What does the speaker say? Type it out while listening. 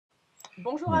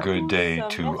Bonjour à Good tous, day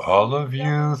to merci all of de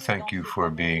you. bienvenue dans Thank you ce for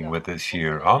panel being with us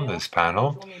here on consacré this à la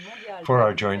panel Journée mondiale de for la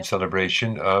our joint biodiversité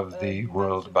celebration of the du 20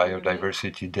 World février.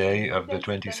 Biodiversity Et Day le of the thème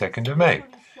cette année, 22nd c'est of les May.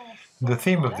 solutions The sont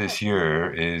theme dans of la this nature.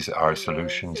 year is our Et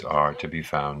solutions cette are to journée be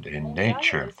found in mondiale,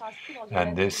 nature. elle s'inscrit dans une And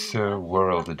année this 2020 qui est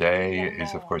World Day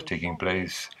is, of particulièrement course, taking chamboulée.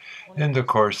 place On est in the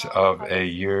tous en course train de of a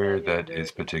traverser une year période that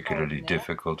is particularly extraordinaire,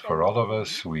 difficult for all tellement of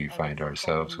us. inédite We avec find cette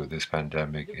ourselves pandémie. with this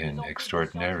pandemic De plus in en plus de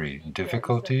extraordinary scientifiques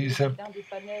difficulties. établissent l'un des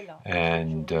panels de cette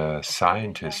And journée comme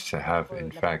le lien scientists have, entre in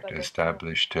la fact, propagation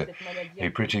established de cette maladie a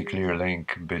pretty clear infectieuse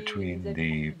link et les between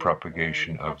the habitudes, les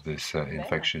propagation of this pratiques humaines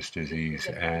infectious qui détruisent disease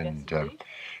la and biodiversité.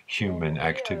 human Et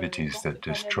activities dans ce that panel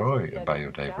destroy aujourd'hui avec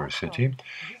vous quatre, biodiversity.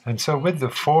 And so, with discuter the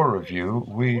four de of ce you,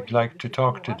 qui nous we'd relie, like de to ce qui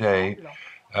talk nous today rassemble, de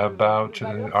about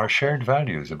valeurs our shared partagées.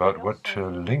 values, Ces about valeurs what sont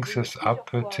links mentionnées us plusieurs up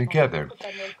fois dans les together. autres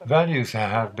panels comme la Values biodiversité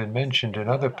have been dans cette mentioned in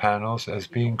other période. panels as Et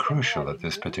being donc j'aimerais crucial at avec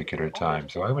this vous particular time. engager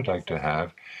So, cette I would like to conversation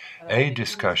have a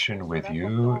avec l'UNESCO discussion sur with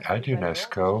you l'importance at des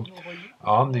valeurs, de ce UNESCO qui nous relie, de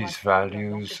ce qui on nous these rassemble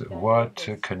dans values, cette période what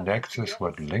si connects us, particulière et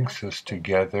what si links us incertaine.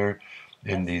 together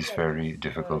in Merci these à very tous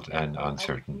difficult and d'être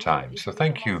avec uncertain nous et times. je So vais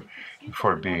thank you commencer tout de suite en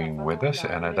for donnant la being with parole us, à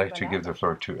and I'd Hélène like to give the Valade,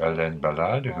 floor to Hélène directrice du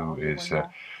Valade, développement who is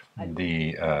environnement à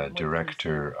the Vuitton Moët Hennessy,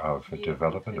 Director of qui est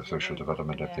Development, of très Social heureux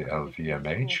Development at the partenaire avec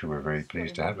l'UNESCO LVMH. We're very sur les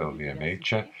pleased to have enjeux de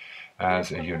LVMH biodiversité. Et la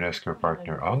as a première UNESCO question que j'aimerais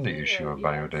partner vous on the poser, issue of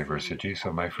Hélène, c'est biodiversity.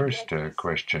 So en my tant que first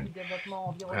directrice du question, développement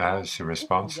environnement as du groupe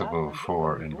mondial, responsible d'un groupe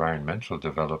comme for le vôtre, environmental est-ce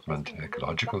development, que vous pouvez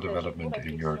nous ecological partager vos development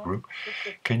in your réflexions group, sur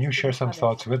cette can you crise que share nous some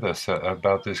thoughts traversons? with us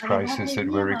about this Avec grand crisis that plaisir.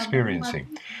 we're Bonjour à experiencing?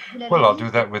 tous. Vous l'avez Well, I'll dit, do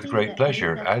cette that with crise, great elle est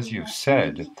pleasure. As you've absolument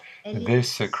said, inédite. Elle est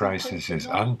this sans crisis is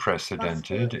précédent parce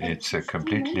unprecedented. qu'elle It's touche tout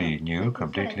le monde, completely new, quelle que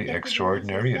soit la completely catégorie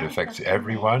extraordinary. It sociale. affects Personne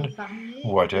n'a été everyone, épargné et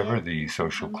whatever elle the touche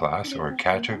social vraiment tous class les or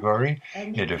continents, category.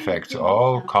 mais It tous les affects pays.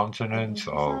 all continents,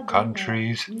 Tout all ça donne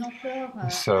countries. une ampleur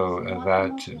So absolument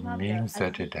that incommensurable means à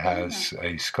that it cette crise. has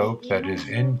a scope Et that is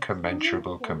l'enjeu premier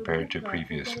incommensurable pour le compared groupe to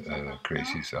previous auquel j'appartiens,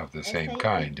 crises of the ça same a été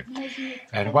kind. d'imaginer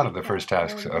And très one of the vite first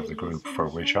tasks of the les group for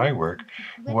which I solutions work qui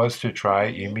pouvaient was être to try proposées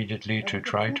immediately to pour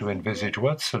try to envisage contribuer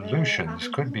what à solutions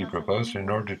could résoudre be un certain proposed in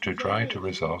nombre de order to try sujets. to Et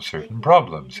resolve on sait certain que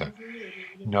problems. les enjeux et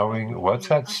les problèmes Knowing what's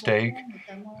étaient at stake, importants,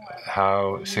 notamment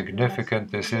how le monde de l'action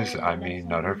significant this is. d'hygiène, I mean, l'absence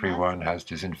not de everyone masques, has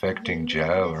il y a disinfecting une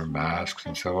gel or mobilisation masks très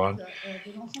and so on. forte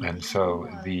de l'ensemble And des membres so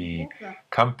du the groupe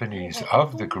companies pour, au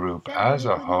of the fond, group faire de as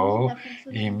a l'économie de whole la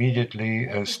fonctionnalité, immediately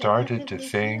c'est-à-dire started to réfléchir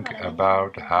think à la manière dont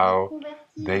about on pouvait how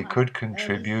they convertir could les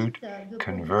contribute, sites de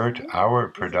convert production. our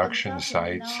Et c'est comme production ça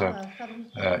que l'on sites a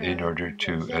fabriqué in order du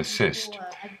to gel assist.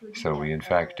 So hydroalcoolique we, in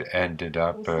fact, ended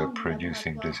up au sein du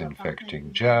producing laboratoire partenaire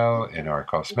disinfecting gel initiatique. in our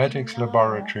Et puis cosmetics on a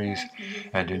en laboratories France, mais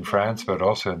aussi and aux in France, but États-Unis,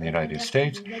 also in the United converti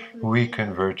States. des We ateliers de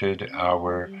converted couture en our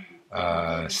des ateliers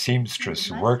de production de seamstress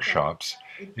masques. workshops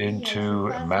Et puis je into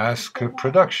passe mask comment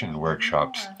production faire également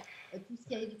workshops. tout ce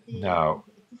qui a été, Now,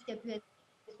 tout ce qui a pu être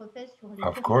fait sur les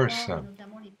of course, territoires et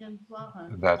notamment les territoires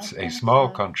en that's a France small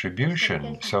sur lesquels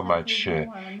contribution. sont So très much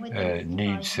présents Moët Hennessy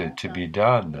par needs exemple, to be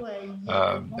done. où il y a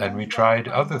de And grandes we joies tried par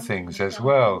other exemple de things as faire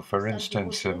appel well. aux For salles de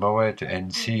instance, repos Moët pour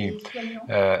Hennessy les soignants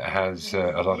has pour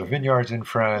les a lot of aider vineyards in couper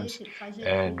France, ces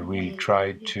trajets très and longs we et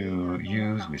tried les aider to dans leur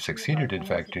use, we parcours succeeded in pendant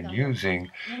fact cette in période. using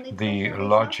Et on est très the fiers de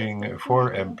ça parce lodging qu'au-fond,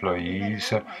 for on parle de employees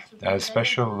valeurs, ce sont des as valeurs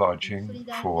special de lodging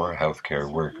for solidarité et healthcare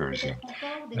surtout workers. peut-être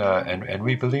encore des valeurs de And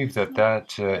we believe that contribution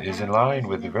that à is in l'intérêt line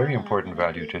with the very général, à important l'intérêt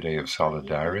value today of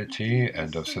collectif et solidarity politique et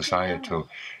and of sociétal societal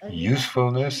d'une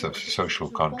usefulness, entreprise. of social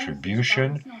Je pense, et je parle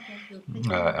contribution. aussi en tant que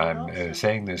présidente du I'm board,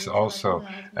 saying this de l'Observatoire also de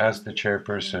la as the responsabilité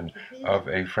sociétale de chairperson l'entreprise, of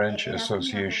a French elle a pris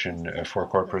un peu plus association très for forte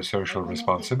corporate social pendant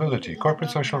cette crise responsibility. et Corporate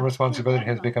d'abord on social a pris responsibility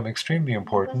has terme become extremely aux dépenses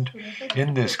important que l'on fait sur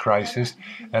in ce this système crisis,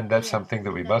 and that's d'utilité something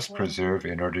that we sociétale must pour l'entreprise. preserve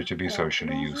in order to be Alors,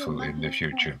 socially l'enjeu useful in the maintenant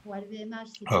future. pour LVMH,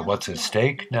 c'est bien What's at sûr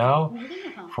stake de now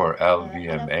rouvrir, for à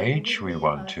la fois de LVMH? We rouvrir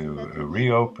want ses to ateliers de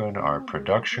reopen our production, de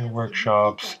production rouvrir ses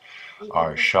boutiques, workshops, et quelle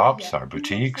our que soit, il y shops, a our une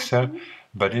boutiques, obsession,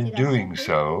 but c'est in la doing santé,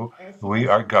 so, c'est la we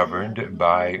are santé de governed nos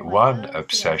by one collaborateurs,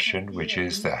 c'est la obsession, which santé de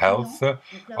is nos the health clients.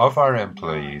 Donc là of our aussi,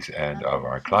 on a employees and of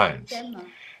our introduit ce clients. thème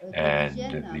de And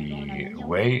l'hygiène dans la the manière dont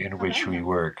way on in which we travaille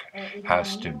work et dans la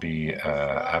has to manière dont be on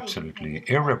reçoit et dont on absolutely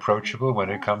déconnecte nos irreproachable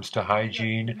when it clients, comes to c'est un enjeu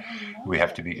hygiene. absolument We immense.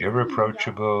 have to be Et puis il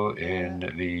y a irreproachable in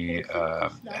the autour de tout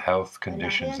cela health la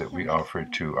conditions that we offer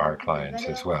réaffirmation to de our beaucoup des clients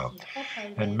as valeurs well. qui sont propres à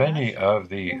And many LVMH, of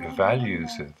the dont values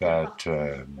l'environnement fait that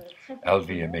partie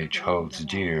LVMH holds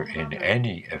dear in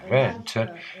any event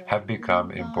have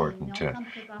become important.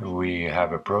 We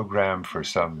have a program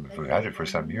we've had it for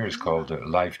some years called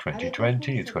Life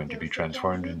 2020. It's going to be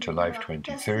transformed into Life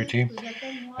 2030.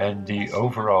 And the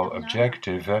overall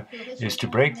objective is to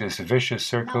break this vicious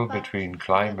circle between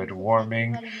climate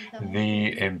warming,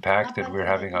 the impact that we're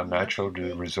having on natural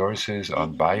resources,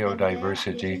 on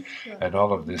biodiversity, and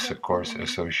all of this, of course,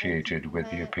 associated with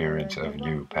the appearance of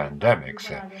new pandemics.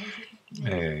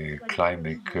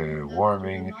 Climate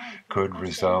warming could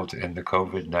result in the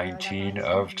COVID-19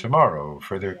 of tomorrow,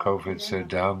 further COVIDs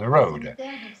down the road.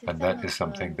 And that is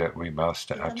something that we must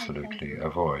absolutely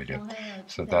avoid.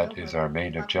 So that is our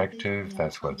main objective,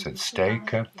 that's what's at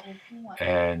stake.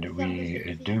 And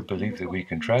we do believe that we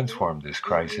can transform this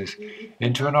crisis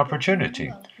into an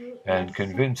opportunity and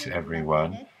convince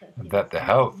everyone that the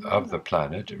health of the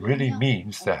planet really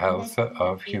means the health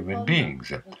of human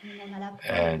beings.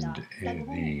 And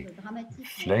the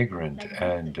flagrant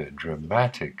and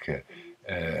dramatic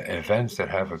events that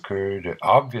have occurred,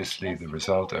 obviously the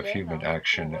result of human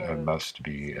action must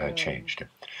be changed.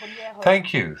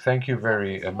 Thank you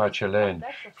very much, Hélène,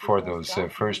 for those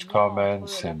first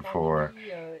comments and for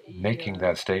making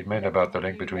that statement about the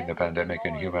link between the pandemic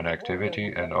and human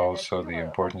activity, and also the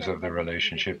importance of the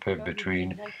relationship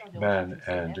between man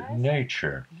and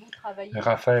nature.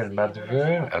 Raphaël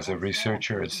Madeveux, as a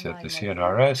researcher at the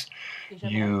CNRS,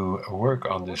 you work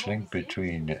on this link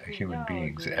between human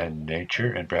beings and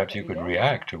nature, and perhaps you could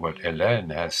react to what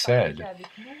Hélène has said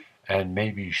and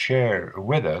maybe share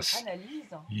with us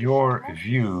your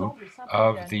view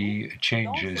of the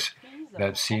changes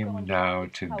that seem now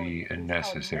to be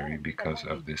necessary because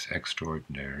of this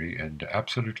extraordinary and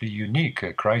absolutely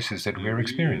unique crisis that we're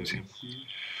experiencing.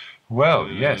 Well,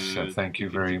 yes, thank you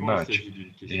very much.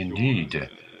 Indeed,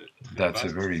 that's a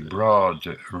very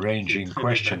broad-ranging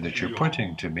question that you're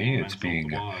putting to me. It's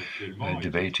being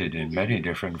debated in many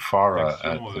different fora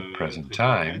at the present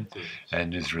time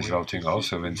and is resulting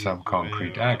also in some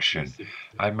concrete action.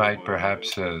 I might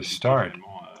perhaps start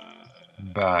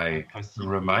by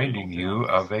reminding you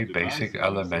of a basic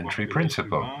elementary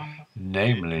principle,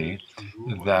 namely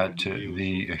that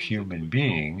the human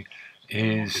being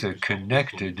is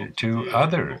connected to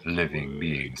other living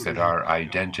beings, that our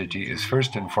identity is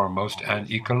first and foremost an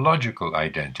ecological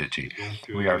identity.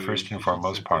 We are first and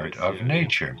foremost part of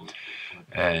nature.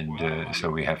 And so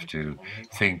we have to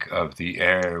think of the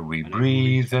air we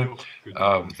breathe,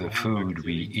 of the food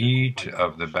we eat,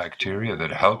 of the bacteria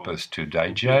that help us to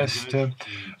digest,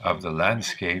 of the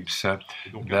landscapes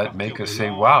that make us say,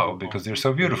 wow, because they're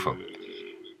so beautiful.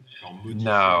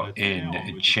 Now,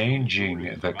 in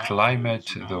changing the climate,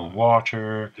 the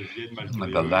water,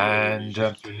 the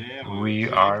land, we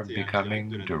are becoming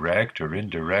direct or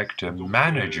indirect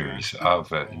managers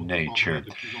of nature.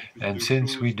 And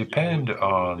since we depend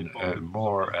on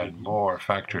more and more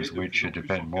factors which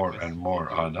depend more and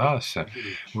more on us,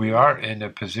 we are in a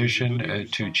position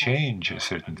to change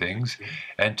certain things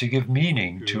and to give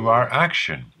meaning to our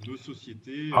action.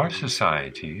 Our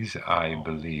societies, I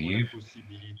believe,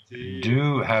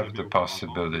 do have the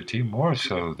possibility, more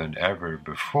so than ever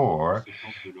before,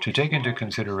 to take into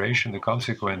consideration the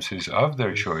consequences of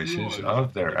their choices,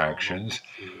 of their actions,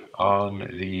 on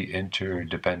the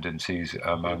interdependencies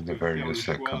among the various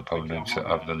components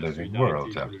of the living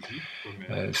world.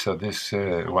 So this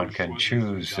one can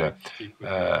choose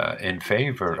in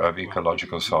favor of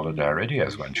ecological solidarity,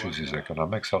 as one chooses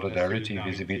economic solidarity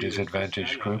vis-à-vis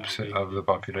disadvantaged groups of the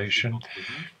population.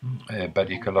 But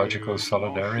ecological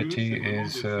solidarity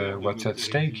is what's at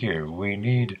stake here. We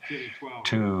need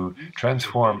to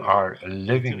transform our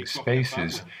living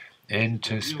spaces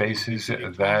into spaces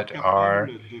that are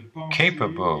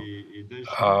capable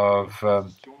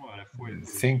of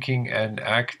thinking and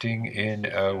acting in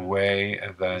a way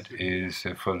that is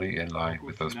fully in line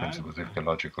with those principles of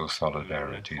ecological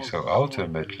solidarity. So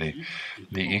ultimately,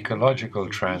 the ecological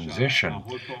transition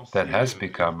that has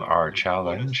become our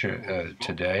challenge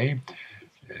today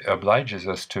obliges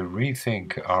us to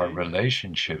rethink our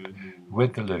relationship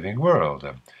with the living world.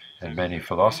 And many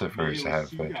philosophers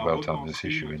have dwelt on this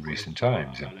issue in recent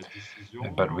times.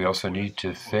 But we also need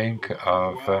to think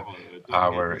of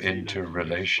our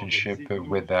interrelationship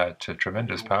with that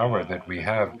tremendous power that we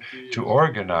have to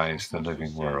organize the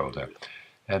living world.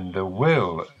 And the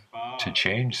will to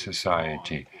change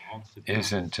society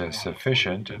isn't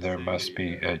sufficient. There must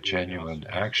be a genuine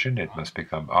action. It must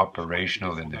become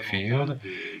operational in the field.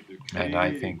 And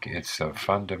I think it's of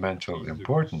fundamental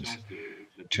importance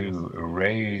to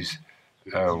raise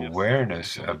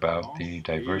awareness about the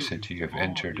diversity of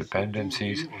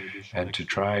interdependencies and to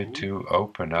try to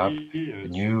open up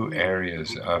new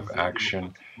areas of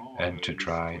action and to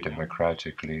try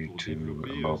democratically to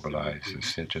mobilize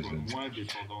citizens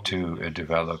to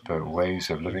develop ways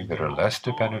of living that are less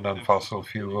dependent on fossil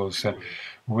fuels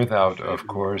without, of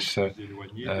course,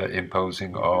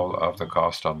 imposing all of the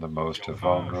cost on the most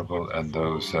vulnerable and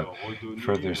those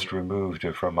furthest removed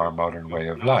from our modern way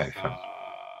of life.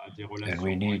 And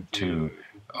we need to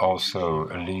also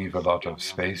leave a lot of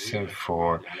space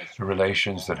for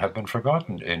relations that have been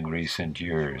forgotten in recent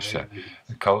years,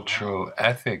 cultural,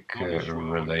 ethic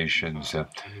relations,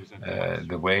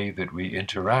 the way that we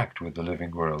interact with the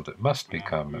living world must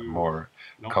become more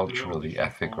culturally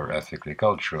ethic or ethically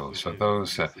cultural. So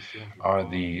those are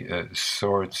the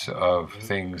sorts of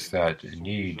things that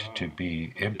need to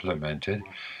be implemented,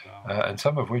 and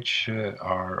some of which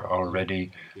are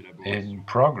already in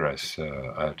progress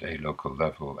at a local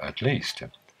level at least.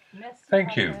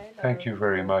 Thank you. Thank you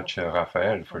very much,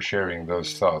 Raphaël, for sharing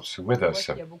those thoughts with us.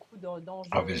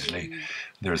 Obviously,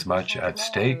 there's much at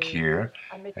stake here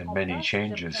and many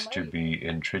changes to be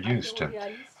introduced.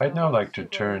 I'd now like to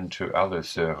turn to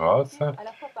Alice Roth for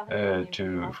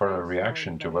a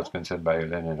reaction to what's been said by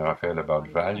Hélène and Raphaël about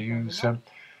values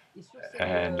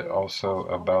and also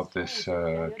about this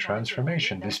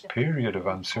transformation, this period of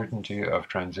uncertainty, of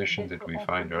transition that we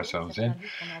find ourselves in.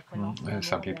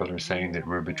 Some people are saying that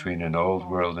we're between an old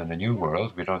world and a new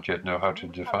world. We don't yet know how to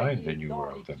define the new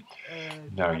world.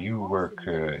 Now, you work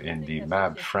in the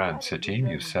MAB France team.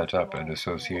 You set up an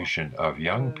association of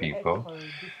young people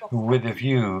with a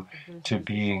view to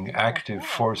being active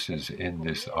forces in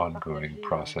this ongoing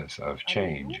process of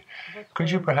change.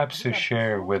 Could you perhaps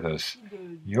share with us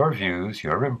your views,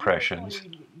 your impressions,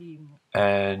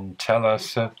 and tell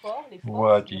us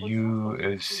what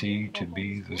you see to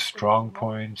be the strong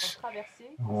points?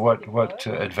 What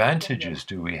advantages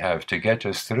do we have to get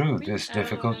us through this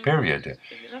difficult period?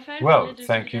 Well,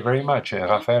 thank you very much.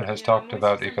 Raphaël has talked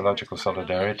about ecological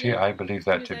solidarity. I believe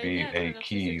that to be a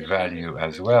key value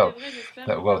as well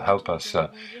that will help us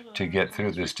to get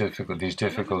through these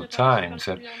difficult times.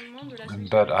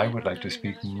 But I would like to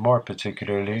speak more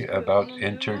particularly about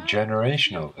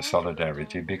intergenerational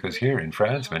solidarity, because here in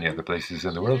France, many other places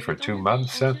in the world, for 2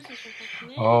 months,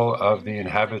 all of the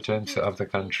inhabitants of the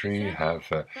country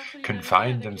have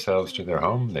confined themselves to their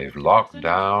home. They've locked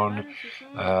down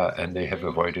and they have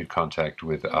avoided contact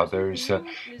with others.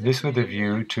 This with a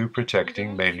view to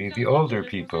protecting mainly the older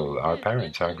people, our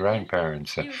parents, our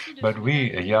grandparents. But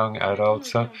we, young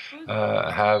adults,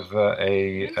 have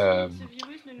a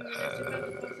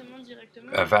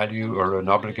value or an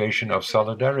obligation of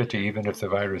solidarity, even if the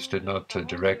virus did not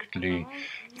directly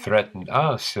threaten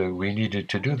us. We needed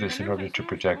to do this in order to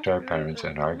protect our parents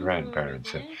and our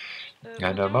grandparents.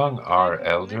 And among our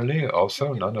elderly,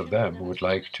 also, none of them would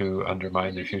like to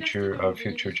undermine the future of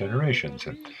future generations.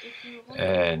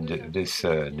 And this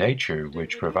nature,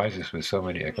 which provides us with so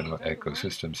many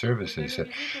ecosystem services,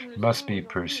 must be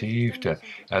perceived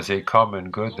as a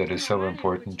common good that is so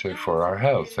important for our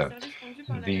health.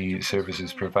 The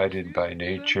services provided by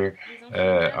nature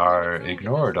are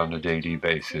ignored on a daily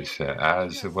basis,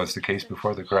 as was the case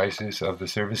before the crisis of the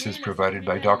services provided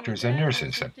by doctors and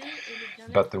nurses.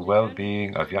 But the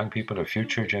well-being of young people, of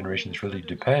future generations, really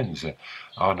depends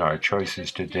on our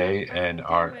choices today and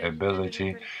our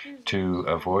ability to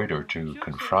avoid or to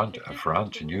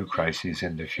affront new crises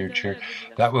in the future.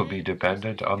 That will be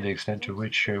dependent on the extent to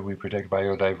which we protect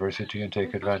biodiversity and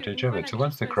take advantage of it. So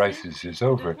once the crisis is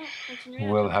over,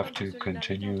 we'll have to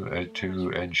continue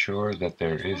to ensure that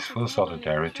there is full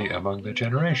solidarity among the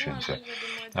generations.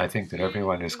 I think that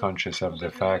everyone is conscious of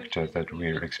the fact that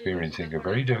we're experiencing a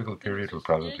very difficult period. We'll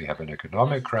probably have an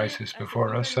economic crisis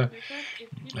before us,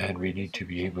 and we need to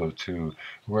be able to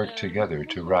work together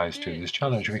to rise to this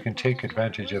challenge. We can take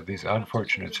advantage of these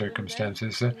unfortunate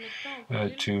circumstances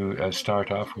to start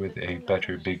off with a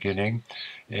better beginning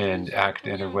and act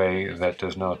in a way that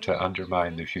does not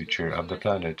undermine the future of the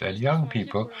planet. And young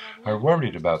people are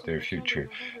worried about their future,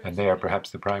 and they are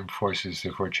perhaps the prime forces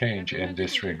for change in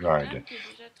this regard.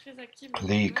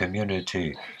 The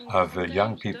community of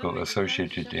young people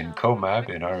associated in COMAB,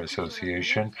 in our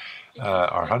association,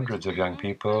 are hundreds of young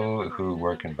people who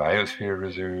work in biosphere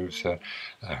reserves,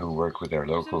 who work with their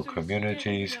local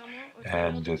communities,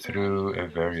 and through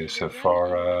various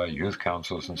fora, youth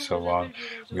councils, and so on,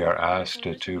 we are asked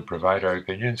to provide our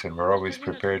opinions, and we're always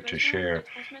prepared to share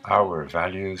our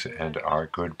values and our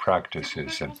good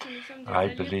practices. I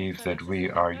believe that we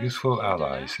are useful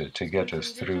allies to get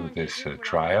us through this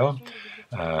trial.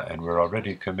 and we're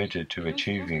already committed to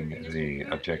achieving the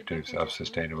objectives of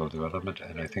sustainable development,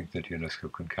 and I think that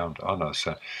UNESCO can count on us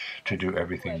to do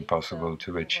everything possible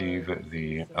to achieve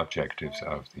the objectives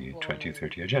of the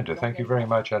 2030 Agenda. Thank you very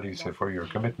much, Alice, for your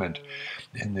commitment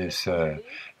in this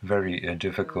very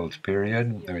difficult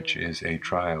period, which is a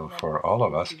trial for all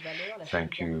of us.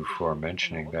 Thank you for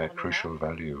mentioning that crucial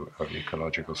value of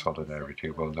ecological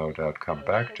solidarity. We'll no doubt come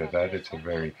back to that. It's a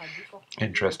very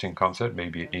interesting concept.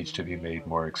 Maybe it needs to be made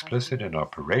more explicit in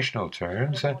operational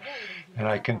terms. And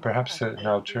I can perhaps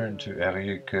now turn to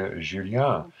Eric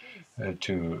Julien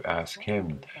to ask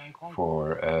him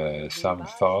for some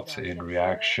thoughts in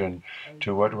reaction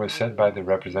to what was said by the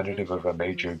representative of a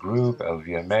major group,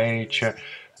 LVMH,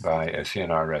 by a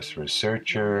CNRS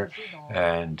researcher,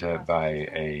 and by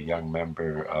a young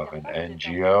member of an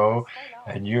NGO.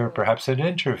 And you're perhaps an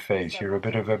interface, you're a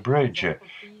bit of a bridge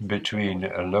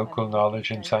between local knowledge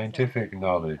and scientific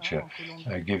knowledge.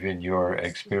 Given your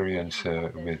experience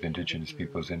with indigenous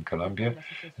peoples in Colombia,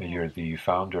 you're the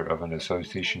founder of an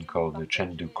association called the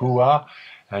Chendukua,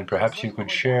 and perhaps you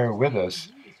could share with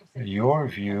us your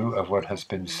view of what has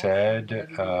been said,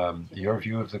 your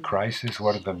view of the crisis.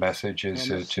 What are the messages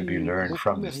to be learned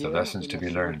from this, the lessons to be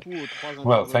learned?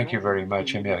 Well, thank you very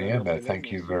much, Myriam. Thank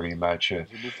you very much to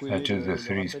the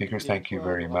three speakers. Thank you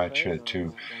very much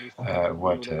to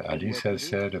what Alice has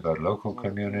said about local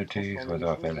communities, what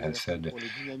Rafael has said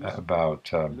about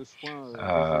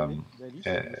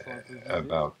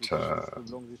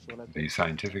the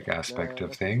scientific aspect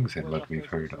of things and what we've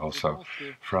heard also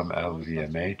from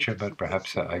LVMH. But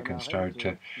perhaps I can start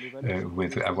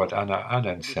with what Anna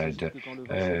Anand said.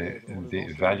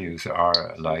 The values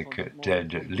are like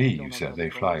dead leaves.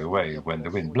 They fly away when the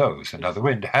wind blows. Now the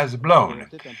wind has blown,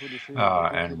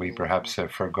 and we perhaps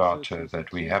forgot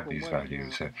that we have these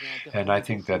values. And I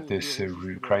think that this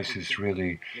crisis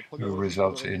really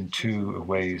results in two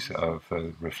ways of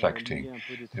reflecting.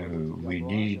 We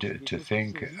need to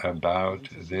think about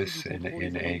this in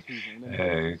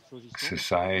a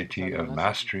society of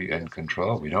mastery and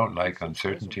control. We don't like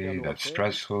uncertainty, that's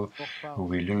stressful.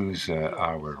 We lose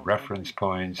our reference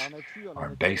points,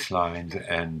 our baselines,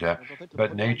 and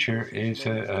but nature is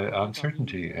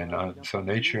uncertainty, and so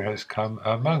nature has come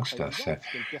amongst us.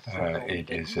 It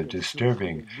is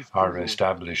disturbing our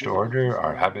established order,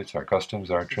 our habits, our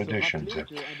customs, our traditions.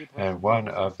 And one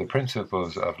of the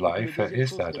principles of life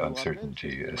is that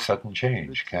uncertainty. A sudden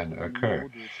change can occur.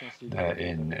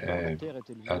 In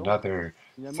another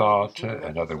thought,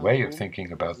 another way of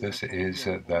thinking about this is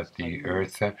that the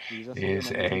earth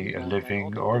is a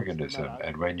living organism.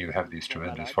 And when you have these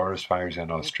tremendous forest fires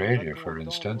in Australia, for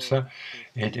instance,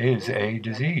 it is a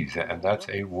disease, and that's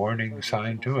a warning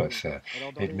sign to us.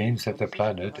 It means that the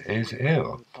planet is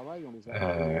ill.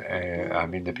 I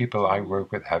mean, the people I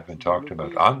work with have been talked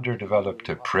about underdeveloped,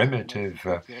 primitive,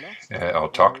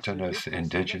 autochthonous,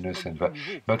 indigenous,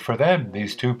 but for them,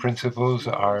 these two principles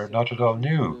are not at all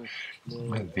new.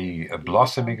 The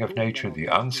blossoming of nature, the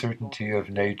uncertainty of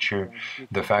nature,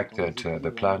 the fact that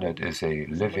the planet is a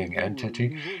living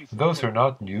entity, those are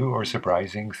not new or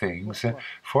surprising things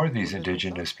for these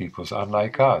indigenous peoples,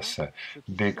 unlike us,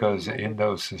 because in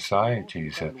those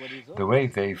societies, the way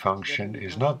they function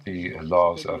is not the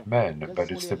laws of men, but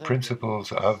it's the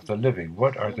principles of the living.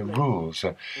 What are the rules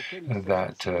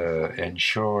that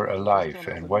ensure a life,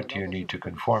 and what do you need to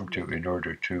conform to in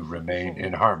order to remain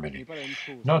in harmony?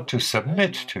 Not to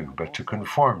submit to, but to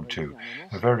conform to.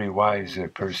 A very wise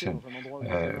person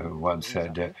once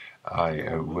said,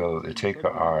 I will take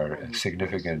our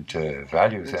significant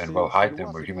values and will hide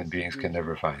them where human beings can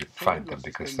never find them,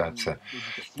 because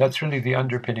that's really the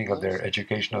underpinning of their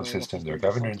educational system, their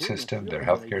governance system, their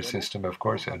healthcare system, of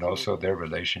course, and also their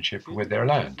relationship with their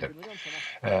land.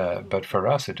 But for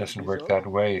us, it doesn't work that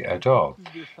way at all.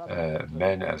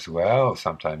 Men as well,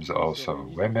 sometimes also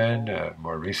women,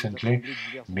 more recently,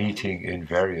 meeting in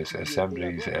various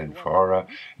assemblies and fora,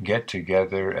 get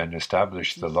together and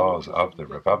establish the laws of the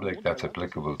Republic. That's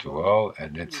applicable to all,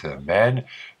 and it's men,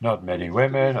 not many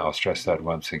women. I'll stress that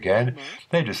once again.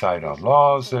 They decide on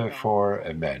laws for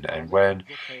men, and when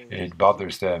it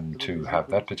bothers them to have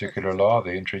that particular law,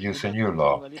 they introduce a new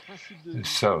law.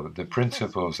 So the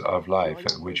principles of life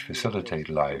which facilitate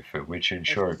life, which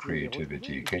ensure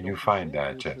creativity, can you find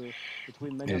that?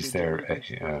 Is there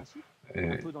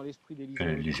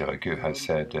Lisa Recue has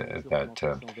said that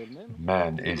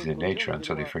man is in nature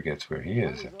until he forgets where he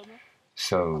is.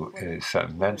 So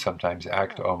men sometimes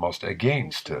act almost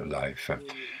against life.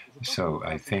 So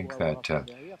I think that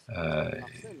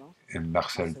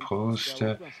Marcel Proust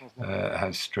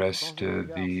has stressed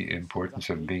the importance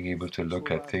of being able to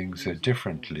look at things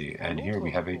differently. And here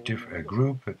we have a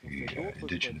group, the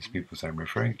indigenous peoples I'm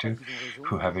referring to,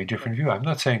 who have a different view. I'm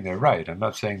not saying they're right. I'm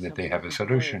not saying that they have a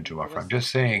solution to offer. I'm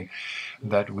just saying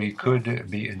that we could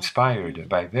be inspired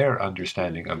by their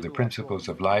understanding of the principles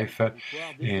of life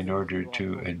in order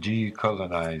to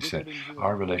decolonize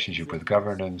our relationship with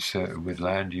governance, with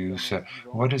land use.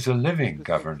 What is a living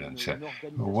governance?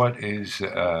 What is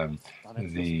a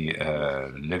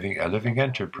living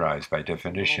enterprise? By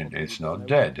definition, it's not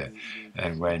dead.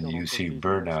 And when you see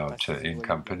burnout in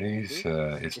companies,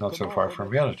 it's not so far from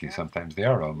reality. Sometimes they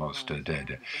are almost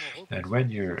dead. And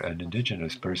when you're an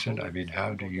indigenous person, I mean,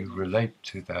 how do you relate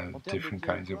to the different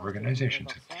kinds of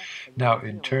organizations? Now,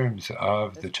 in terms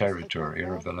of the territory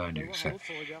or of the land use,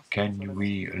 can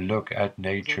we look at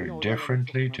nature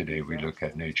differently? Today we look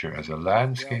at nature as a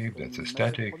landscape that's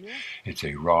aesthetic. It's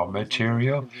a raw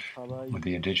material.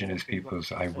 The indigenous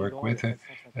peoples I work with,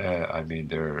 I mean,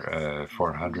 there are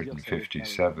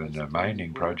 457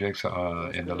 mining projects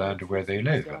in the land where they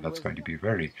live, and that's going to be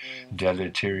very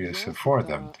deleterious for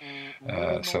them.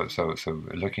 So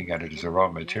looking at it as a raw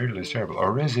material is terrible.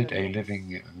 Or is it a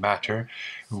living matter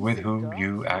with whom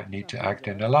you need to act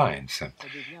in alliance?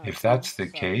 If that's the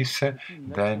case,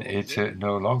 then it's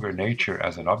no longer nature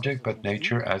as an object, but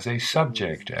nature as a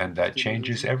subject, and that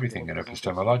changes everything in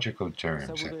epistemological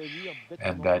terms.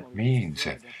 And that means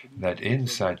that in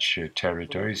such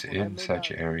territories, in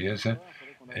such areas,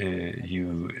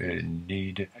 you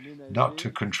need not to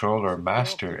control or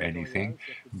master anything,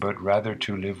 but rather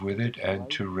to live with it and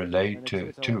to relate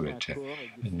to it.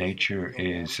 Nature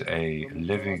is a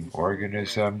living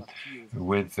organism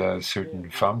with certain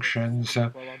functions.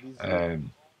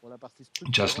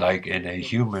 Just like in a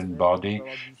human body,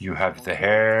 you have the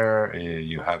hair,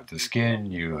 you have the skin,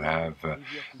 you have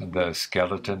the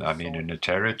skeleton. I mean, in a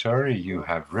territory, you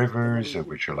have rivers,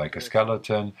 which are like a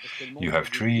skeleton, you have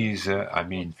trees. I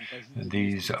mean,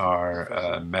 these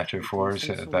are metaphors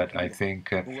that I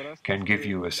think can give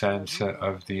you a sense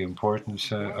of the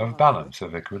importance of balance,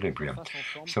 of equilibrium.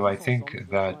 So I think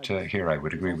that here I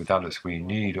would agree with Alice, we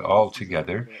need all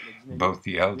together, both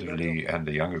the elderly and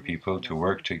the younger people, to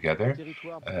work together.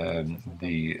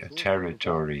 The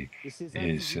territory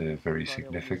is very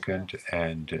significant,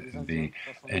 and the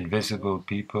invisible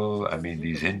people, I mean,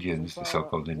 these Indians, the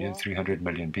so-called Indians, 300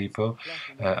 million people,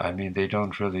 I mean, they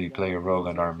don't really play a role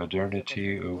in our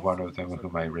modernity. One of them,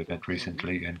 whom I met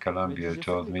recently in Colombia,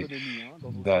 told me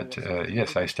that,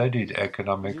 yes, I studied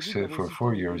economics for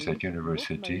 4 years at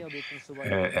university,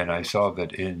 and I saw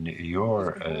that in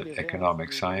your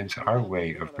economic science, our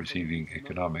way of perceiving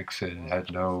economics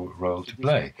had no role to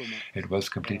play. It was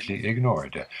completely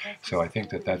ignored. So I think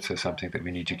that that's something that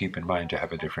we need to keep in mind to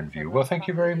have a different view. Well, thank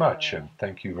you very much.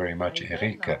 Thank you very much,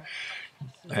 Eric.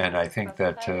 And I think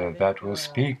that that will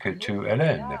speak to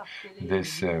Hélène,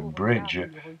 this bridge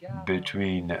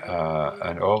between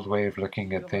an old way of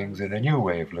looking at things and a new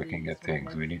way of looking at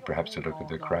things. We need perhaps to look at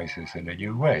the crisis in a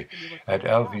new way. At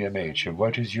LVMH,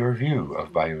 what is your view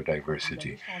of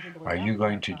biodiversity? Are you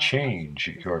going to change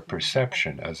your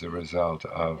perception as a result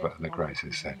of the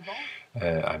crisis?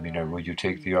 I mean, will you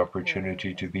take the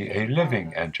opportunity to be a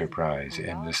living enterprise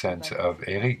in the sense of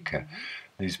Eric?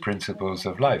 These principles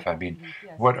of life. I mean,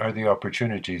 what are the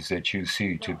opportunities that you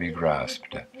see to be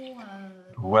grasped?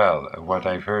 Well, what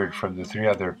I've heard from the three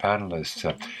other panelists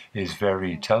is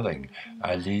very telling.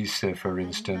 Alice, for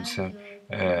instance,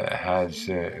 has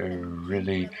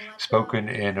really spoken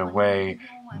in a way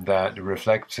that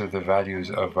reflects the values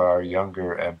of our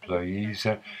younger employees.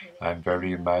 I'm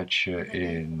very much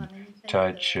in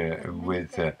touch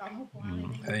with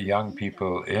young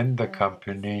people in the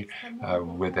company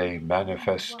with a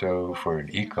manifesto for an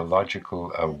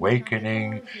ecological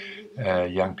awakening.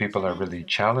 Young people are really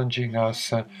challenging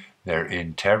us. They're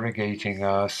interrogating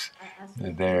us.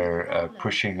 They're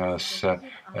pushing us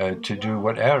to do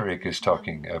what Eric is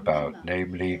talking about,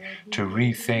 namely to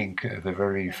rethink the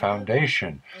very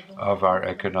foundation of our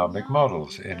economic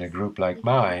models. In a group like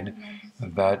mine,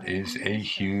 that is a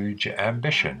huge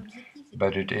ambition,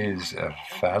 but it is a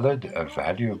valid, a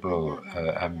valuable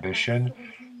ambition.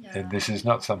 And this is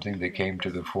not something that came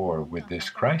to the fore with this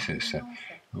crisis,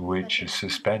 which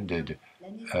suspended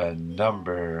a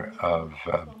number of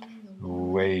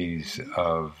ways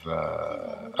of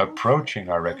approaching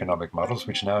our economic models,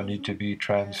 which now need to be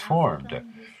transformed.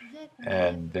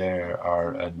 And there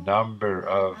are a number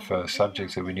of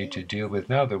subjects that we need to deal with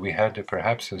now that we had to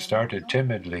perhaps have started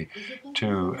timidly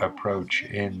to approach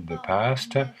in the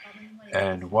past,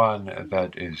 and one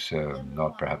that is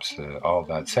not perhaps all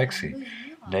that sexy,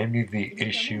 namely the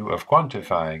issue of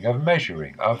quantifying, of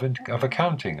measuring, of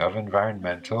accounting, of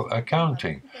environmental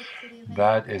accounting.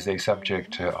 That is a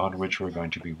subject on which we're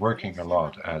going to be working a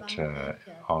lot at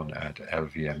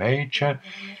LVMH.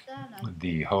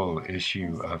 The whole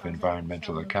issue of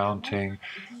environmental accounting,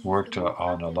 worked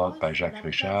on a lot by Jacques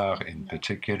Richard in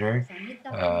particular,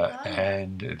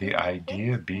 and the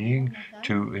idea being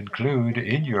to include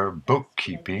in your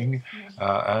bookkeeping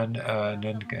an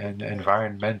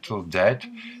environmental debt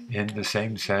in the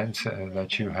same sense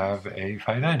that you have a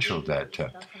financial debt.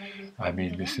 I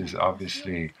mean, this is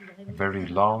obviously very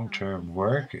long-term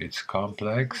work, it's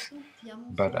complex,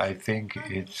 but I think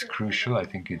it's crucial, I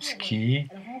think it's key,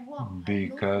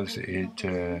 because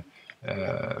it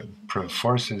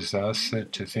forces us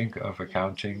to think of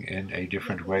accounting in a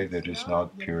different way that is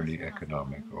not purely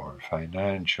economic or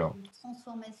financial.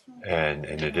 And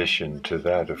in addition to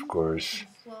that, of course,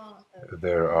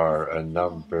 there are a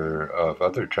number of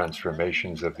other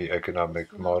transformations of the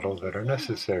economic model that are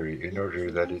necessary in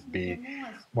order that it be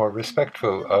more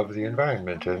respectful of the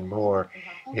environment and more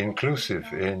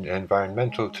inclusive in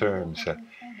environmental terms.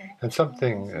 And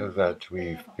something that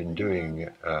we've been doing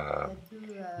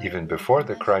even before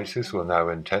the crisis will now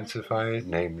intensify,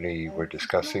 namely we're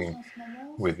discussing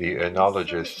with the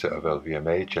enologists of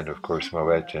LVMH and of course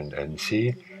Moët and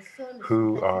Hennessy,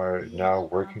 who are now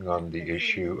working on the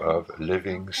issue of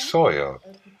living soil.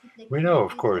 We know,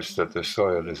 of course, that the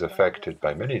soil is affected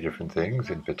by many different things,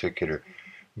 in particular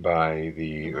by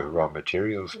the raw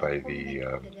materials, by the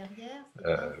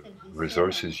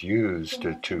resources used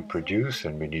to produce,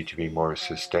 and we need to be more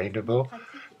sustainable.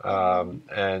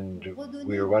 And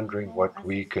we're wondering what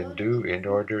we can do in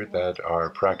order that our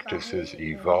practices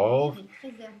evolve,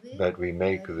 that we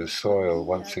make the soil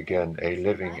once again a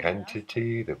living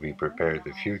entity, that we prepare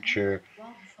the future,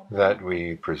 that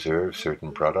we preserve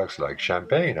certain products like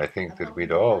champagne. I think that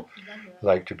we'd all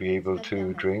like to be able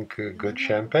to drink good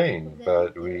champagne,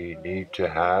 but we need to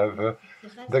have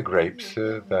the grapes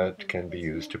that can be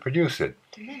used to produce it.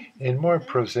 In more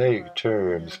prosaic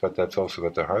terms, but that's also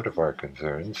at the heart of our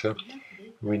concerns,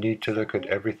 we need to look at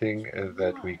everything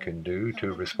that we can do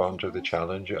to respond to the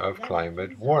challenge of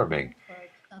climate warming.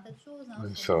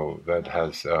 So that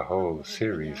has a whole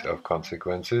series of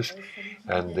consequences,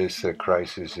 and this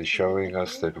crisis is showing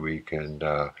us that we can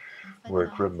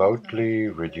work remotely,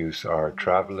 reduce our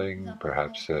traveling,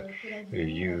 perhaps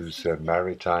use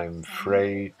maritime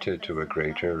freight to a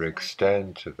greater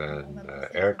extent than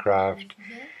aircraft.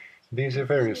 These are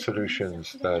various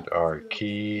solutions that are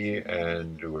key,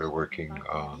 and we're working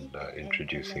on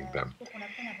introducing them.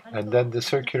 And then the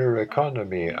circular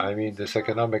economy, I mean, this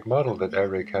economic model that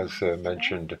Eric has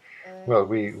mentioned, well,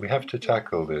 we have to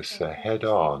tackle this head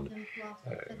on.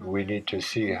 We need to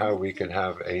see how we can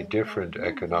have a different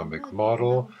economic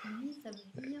model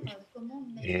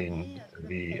in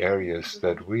the areas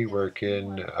that we work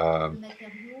in,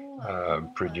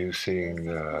 producing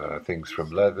things from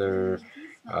leather,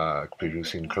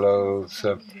 producing clothes.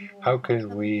 How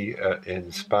can we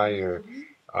inspire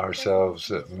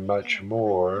ourselves much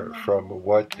more from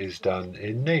what is done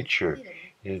in nature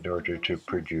in order to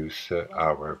produce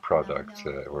our products?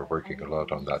 We're working a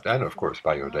lot on that. And of course,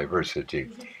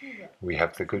 biodiversity. We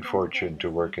have the good fortune to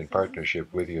work in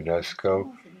partnership with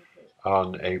UNESCO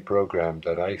on a program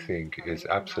that I think is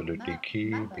absolutely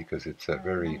key because it's a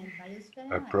very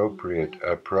appropriate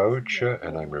approach,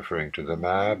 and I'm referring to the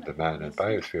MAB, the Man and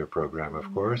Biosphere program,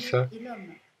 of course,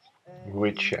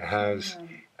 which has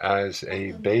as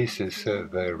a basis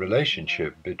the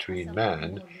relationship between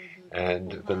man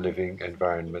and the living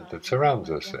environment that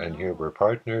surrounds us. And here we're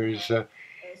partners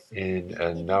in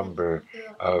a number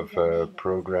of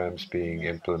programs being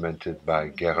implemented by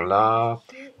Guerlain,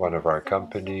 one of our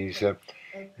companies,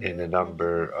 in a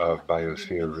number of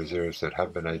biosphere reserves that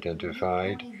have been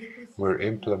identified. We're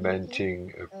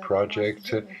implementing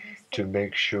projects to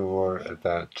make sure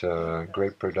that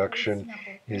grape production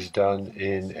is done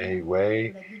in a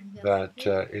way that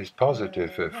is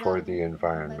positive for the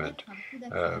environment.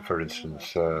 For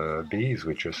instance, bees,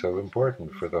 which are so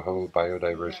important for the whole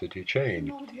biodiversity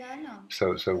chain.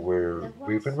 So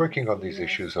we've been working on these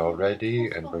issues already,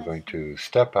 and we're going to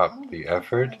step up the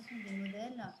effort.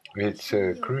 It's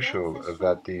crucial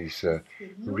that these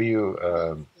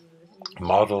real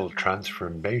model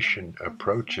transformation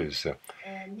approaches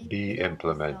be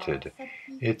implemented.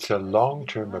 It's a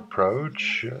long-term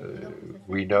approach.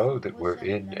 We know that we're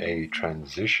in a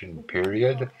transition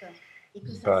period,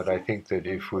 but I think that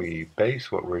if we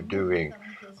base what we're doing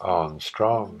on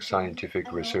strong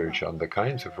scientific research, on the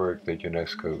kinds of work that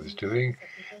UNESCO is doing,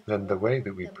 then the way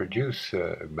that we produce,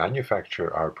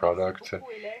 manufacture our products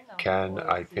can,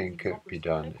 I think, be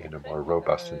done in a more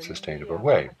robust and sustainable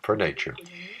way for nature.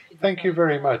 Thank you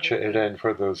very much, Hélène,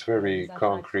 for those very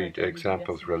concrete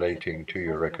examples relating to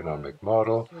your economic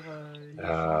model,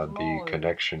 the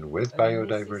connection with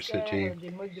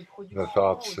biodiversity, the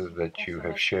thoughts that you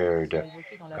have shared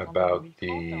about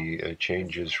the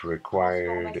changes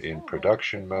required in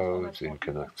production modes, in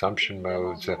consumption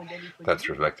modes. That's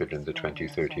reflected in the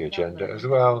 2030 agenda as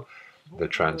well. The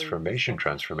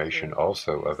transformation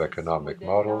also of economic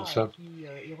models.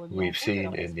 We've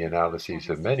seen in the analyses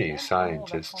of many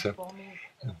scientists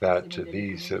that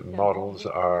these models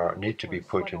need to be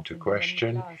put into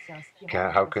question.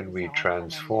 How can we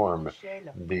transform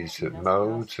these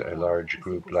modes? A large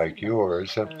group like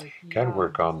yours can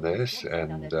work on this,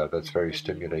 and that's very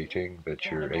stimulating that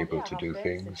you're able to do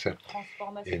things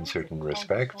in certain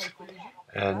respects.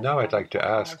 And now I'd like to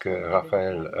ask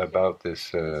Raphaël about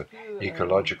this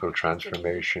ecological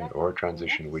transformation or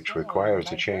transition which requires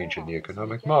a change in the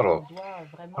economic model.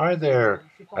 Are there,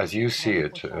 as you see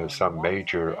it, some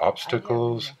major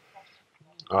obstacles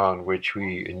on which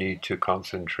we need to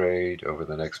concentrate over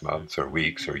the next months or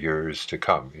weeks or years to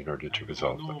come in order to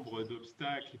resolve them?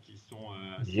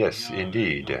 Yes,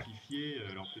 indeed.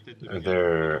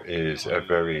 There is a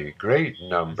very great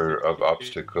number of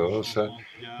obstacles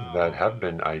that have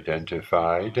been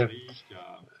identified,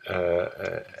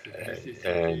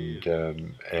 and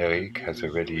Eric has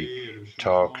already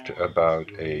talked about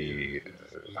a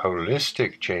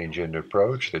holistic change in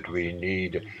approach, that we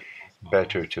need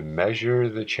better to measure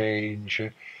the change,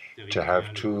 to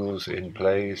have tools in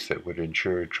place that would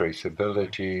ensure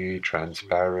traceability,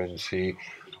 transparency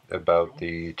about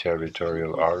the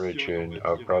territorial origin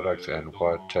of products and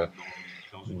what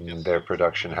their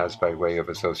production has by way of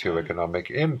a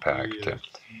socioeconomic impact.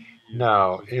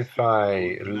 Now, if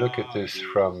I look at this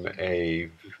from a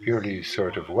purely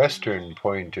sort of Western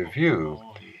point of view,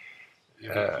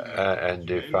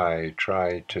 and if I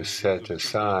try to set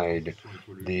aside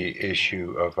the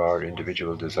issue of our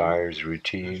individual desires,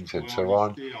 routines, and so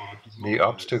on, the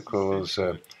obstacles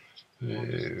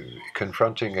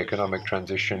confronting economic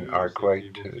transition are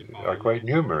quite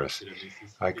numerous.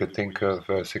 I could think of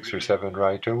 6 or 7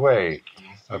 right away.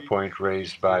 A point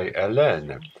raised by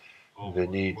Hélène, the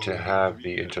need to have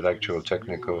the intellectual,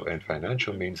 technical, and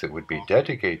financial means that would be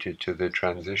dedicated to the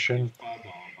transition.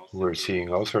 We're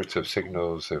seeing all sorts of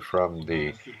signals from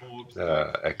the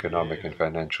economic and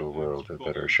financial world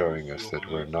that are showing us that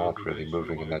we're not really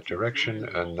moving in that direction.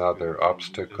 Another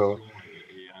obstacle,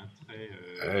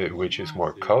 which is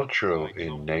more cultural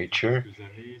in nature,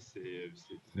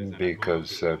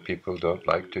 because people don't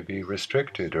like to be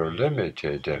restricted or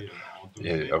limited.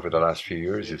 Over the last few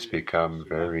years, it's become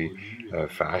very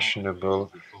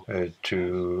fashionable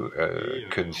to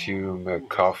consume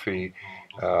coffee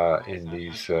in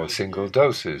these single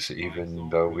doses, even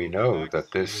though we know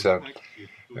that this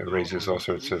raises all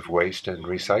sorts of waste and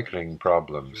recycling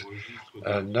problems.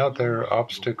 Another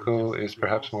obstacle is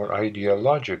perhaps more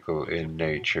ideological in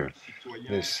nature.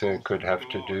 This could have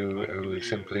to do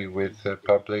simply with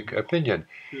public opinion.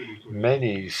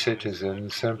 Many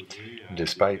citizens,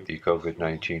 despite the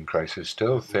COVID-19 crisis,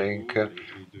 still think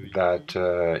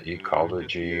that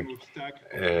ecology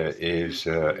is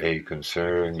a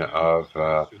concern of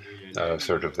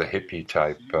sort of the hippie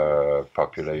type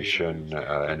population,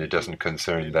 and it doesn't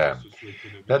concern them.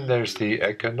 Then there's the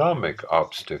economic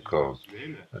obstacle,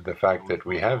 the fact that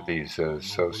we have these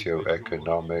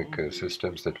socio-economic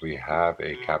systems, that we have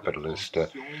a capitalist,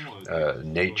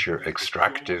 nature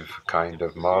extractive kind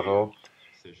of model.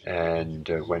 And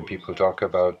when people talk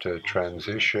about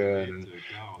transition,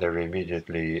 they're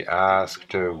immediately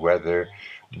asked whether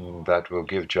that will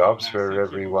give jobs for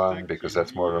everyone, because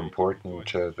that's more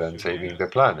important than saving the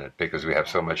planet, because we have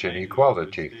so much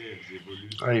inequality.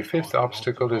 A fifth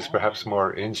obstacle is perhaps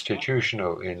more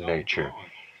institutional in nature,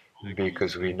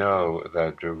 because we know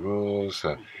that the rules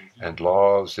and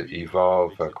laws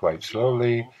evolve quite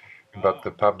slowly, but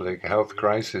the public health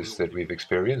crisis that we've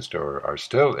experienced or are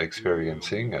still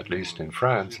experiencing, at least in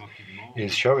France,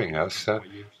 is showing us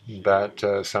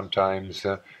that sometimes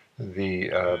the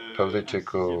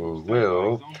political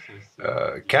will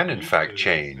can in fact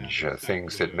change.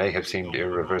 Things that may have seemed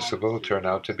irreversible turn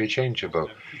out to be changeable.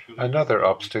 Another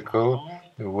obstacle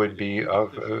would be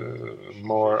of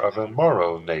more of a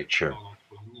moral nature.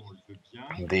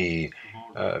 The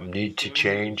need to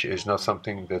change is not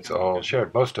something that's all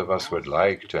shared. Most of us would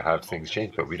like to have things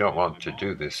change, but we don't want to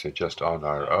do this just on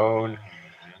our own.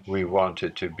 We want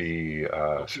it to be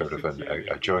sort of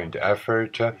a joint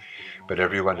effort, but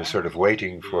everyone is sort of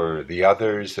waiting for the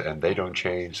others, and they don't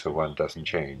change, so one doesn't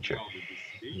change.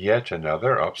 Yet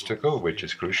another obstacle, which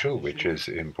is crucial, which is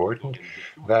important,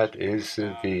 that is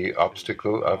the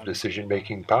obstacle of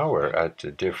decision-making power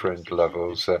at different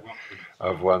levels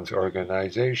of one's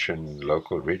organization,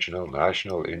 local, regional,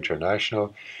 national,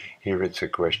 international. Here it's a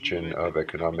question of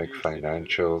economic,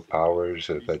 financial powers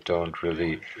that don't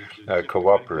really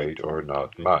cooperate or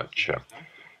not much.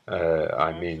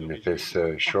 I mean, this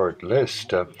short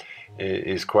list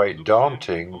is quite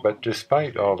daunting, but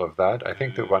despite all of that, I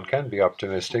think that one can be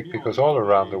optimistic because all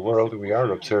around the world we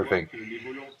are observing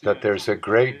that there's a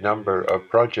great number of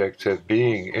projects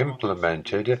being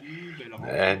implemented,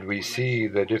 and we see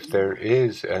that if there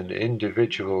is an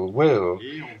individual will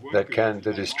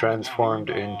that is transformed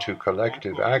into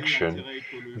collective action,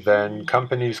 then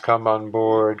companies come on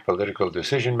board, political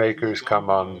decision makers come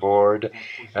on board,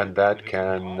 and that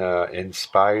can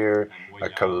inspire a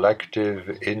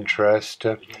collective interest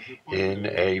in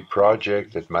a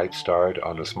project that might start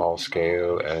on a small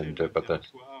scale, but that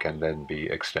can then be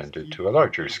extended to a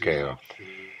larger scale.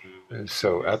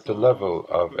 So at the level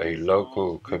of a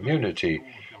local community,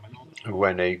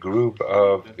 when a group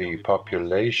of the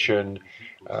population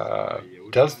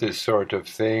does this sort of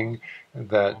thing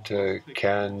that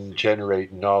can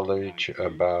generate knowledge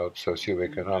about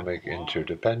socioeconomic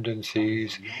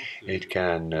interdependencies, it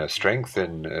can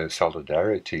strengthen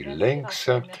solidarity links,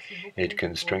 it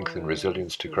can strengthen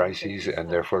resilience to crises, and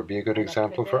therefore be a good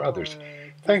example for others.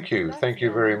 Thank you. Thank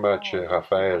you very much,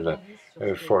 Raphael,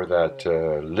 for that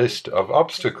list of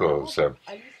obstacles.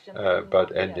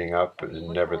 But ending up,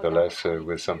 nevertheless,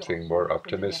 with something more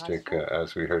optimistic,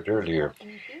 as we heard earlier.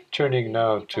 Turning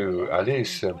now to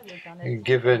Alice,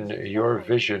 given your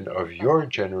vision of your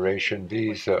generation,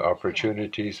 these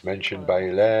opportunities mentioned by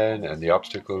Hélène and the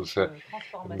obstacles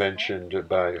mentioned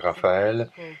by Raphael,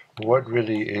 what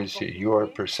really is your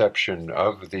perception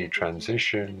of the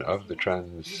transition, of the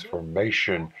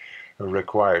transformation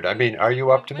required? I mean, are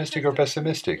you optimistic or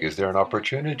pessimistic? Is there an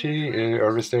opportunity,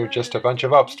 or is there just a bunch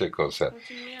of obstacles?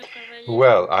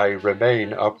 Well, I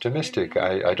remain optimistic.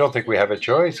 I don't think we have a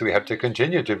choice. We have to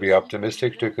continue to be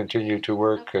optimistic, to continue to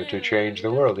work to change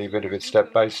the world, even if it's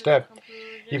step by step,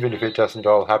 even if it doesn't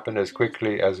all happen as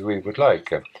quickly as we would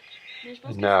like.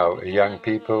 Now, young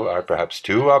people are perhaps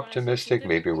too optimistic.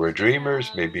 Maybe we're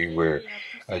dreamers. Maybe we're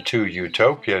too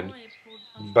utopian.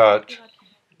 But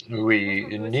we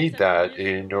need that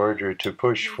in order to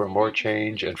push for more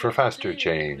change and for faster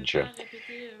change.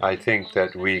 I think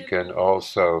that we can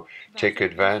also take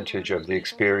advantage of the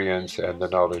experience and the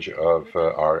knowledge of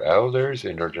our elders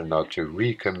in order not to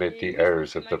recommit the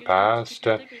errors of the past,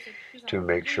 to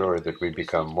make sure that we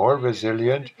become more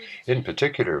resilient, in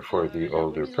particular for the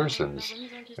older persons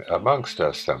amongst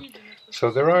us. So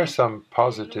there are some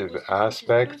positive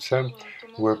aspects.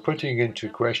 We're putting into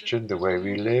question the way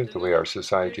we live, the way our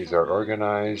societies are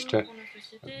organized.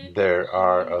 There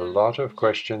are a lot of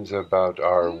questions about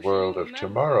our world of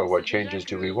tomorrow. What changes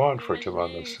do we want for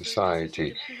tomorrow's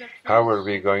society? How are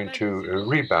we going to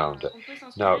rebound?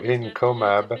 Now, in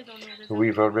COMAB,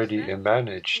 we've already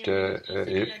imagined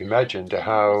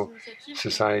how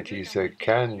societies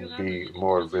can be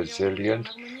more resilient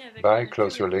by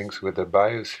closer links with the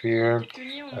biosphere.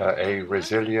 A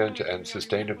resilient and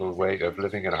sustainable way of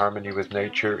living in harmony with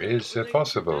nature is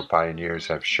possible. Pioneers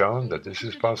have shown that this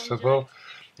is possible.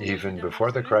 Even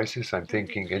before the crisis, I'm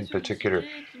thinking in particular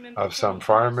of some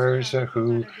farmers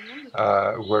who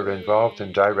were involved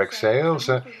in direct sales.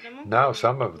 Now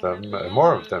some of them,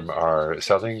 more of them, are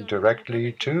selling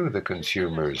directly to the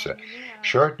consumers,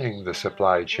 shortening the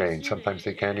supply chain. Sometimes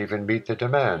they can't even meet the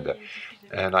demand.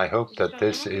 And I hope that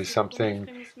this is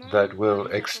something that will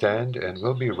extend and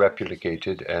will be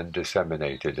replicated and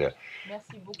disseminated.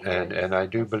 And I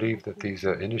do believe that these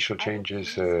initial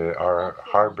changes are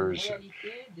harbingers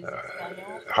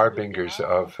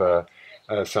of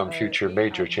some future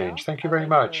major change. Thank you very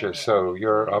much. So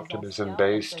your optimism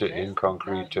based in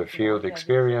concrete field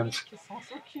experience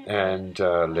and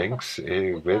links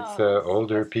with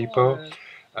older people.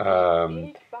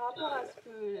 And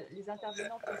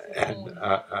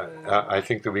I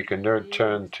think that we can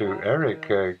turn to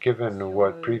Eric, given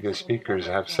what previous speakers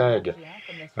have said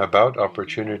about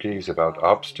opportunities, about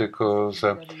obstacles,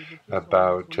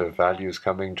 about values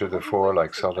coming to the fore,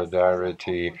 like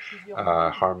solidarity,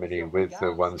 harmony with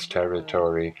one's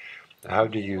territory. How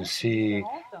do you see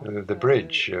the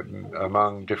bridge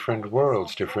among different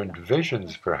worlds, different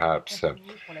visions, perhaps?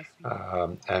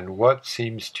 And what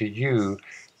seems to you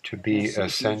to be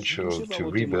essential to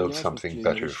rebuild something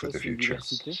better for the future?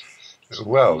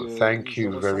 Well, thank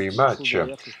you very much.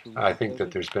 I think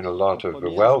that there's been a lot of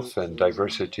wealth and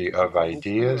diversity of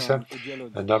ideas.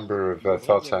 A number of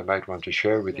thoughts I might want to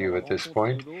share with you at this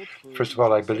point. First of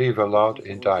all, I believe a lot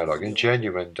in dialogue, in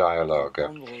genuine dialogue,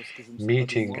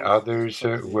 meeting others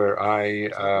where I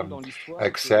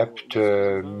accept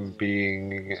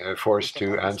being forced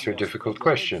to answer difficult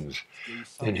questions.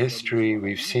 In history,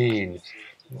 we've seen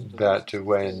that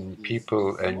when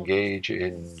people engage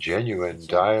in genuine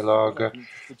dialogue,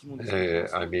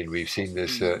 I mean, we've seen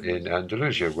this in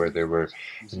Andalusia, where there were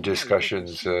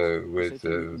discussions with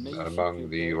among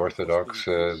the Orthodox,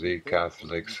 the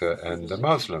Catholics, and the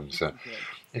Muslims.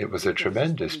 It was a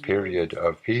tremendous period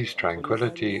of peace,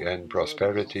 tranquility, and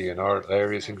prosperity in all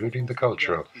areas, including the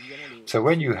cultural. So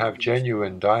when you have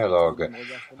genuine dialogue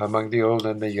among the old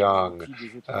and the young,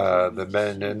 the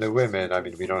men and the women, I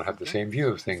mean, we don't have the same view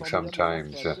of things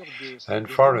sometimes, and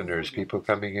foreigners, people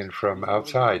coming in from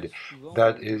outside,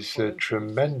 that is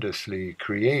tremendously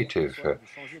creative.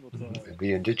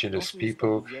 The indigenous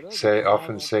people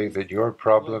often say that your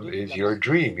problem is your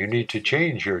dream. You need to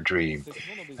change your dream.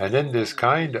 And in this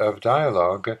kind of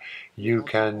dialogue, you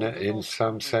can, in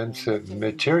some sense,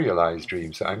 materialize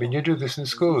dreams. I mean, you do this in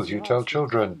schools. You tell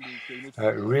children,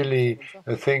 really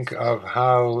think of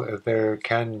how there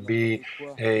can be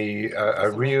a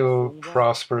real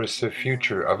prosperous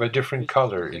future of a different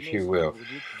color, if you will.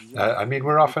 I mean,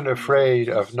 we're often afraid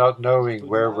of not knowing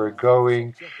where we're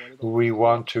going. We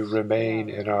want to remain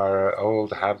in our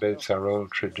old habits, our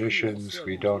old traditions.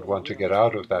 We don't want to get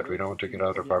out of that. We don't want to get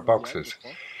out of our boxes.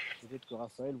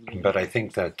 But I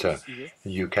think that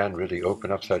you can really open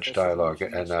up such dialogue,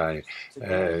 and I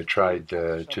tried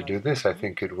to do this. I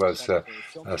think it was a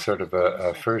sort of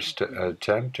a first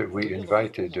attempt. We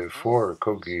invited four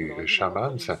Kogi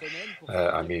shamans.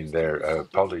 I mean, they're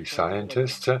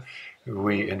poly-scientists.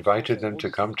 We invited them to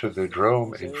come to the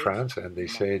Drôme in France, and they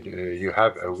said, you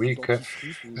have a week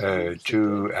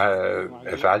to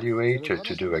evaluate,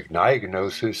 to do a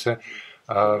diagnosis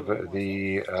of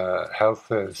the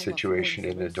health situation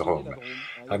in the Drôme.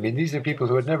 I mean, these are people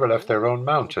who had never left their own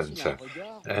mountains.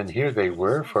 And here they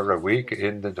were for a week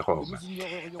in the Drôme.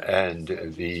 And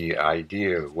the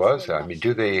idea was, I mean,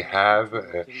 do they have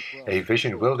a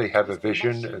vision? Will they have a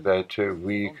vision that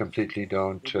we completely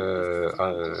don't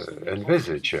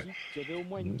envisage?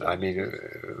 I mean,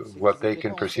 what they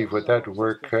can perceive, would that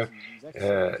work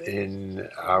in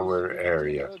our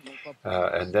area?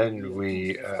 And then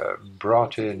we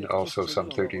brought in also some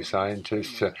 30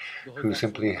 scientists who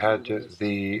simply had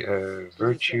the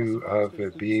virtue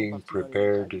of being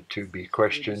prepared to be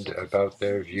questioned about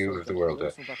their view of the world.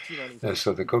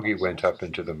 So the Kogi went up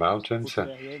into the mountains,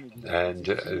 and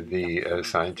the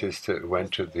scientists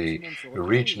went to the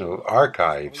regional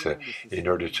archives in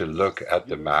order to look at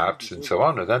the maps and so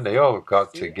on. And then they all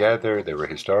got together. There were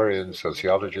historians,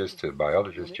 sociologists,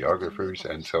 biologists, geographers,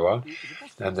 and so on.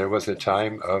 And there was a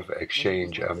time of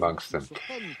exchange amongst them.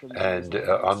 And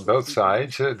on both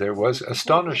sides, there was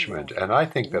astonishment. And I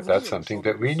think that that's something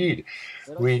that we need.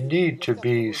 We need to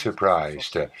be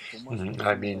surprised.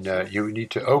 I mean, you need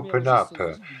to open up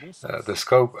the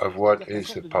scope of what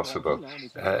is possible.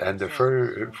 And the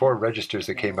four registers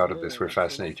that came out of this were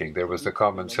fascinating. There was the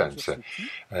common sense.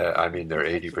 I mean, there are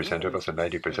 80% of us and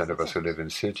 90% of us who live in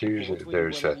cities.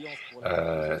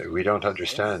 We don't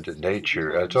understand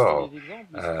nature at all.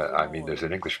 I mean, there's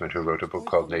an Englishman who wrote a book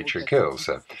called Nature Kills.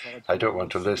 I don't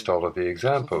want to list all of the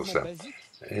examples.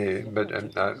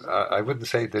 But I wouldn't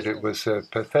say that it was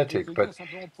pathetic,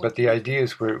 but the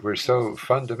ideas were so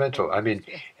fundamental. I mean,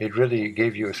 it really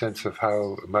gave you a sense of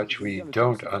how much we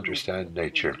don't understand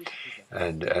nature.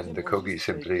 And the Kogi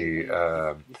simply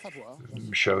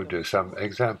showed some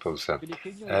examples.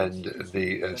 And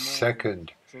the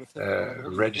second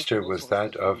register was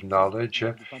that of knowledge.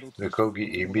 The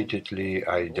Kogi immediately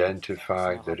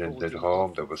identified that in the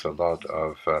Drôme there was a lot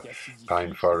of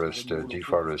pine forest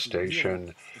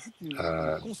deforestation.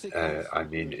 I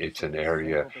mean, it's an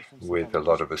area with a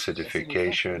lot of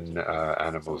acidification.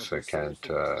 Animals can't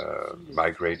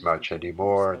migrate much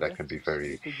anymore. That can be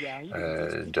very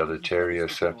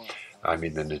deleterious. I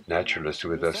mean, the naturalist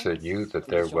with us knew that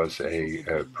there was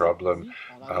a problem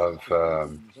of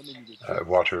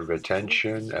water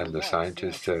retention, and the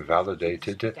scientists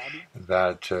validated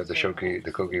that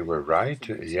the Kogi were right.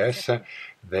 Yes,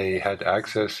 they had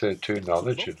access to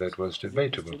knowledge that was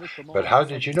debatable. But how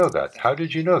did you know that? How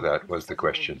did you know that was the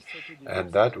question.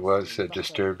 And that was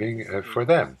disturbing for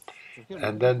them.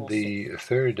 And then the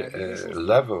third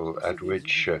level at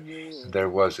which there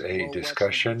was a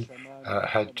discussion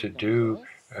had to do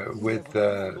With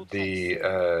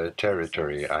the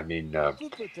territory, I mean,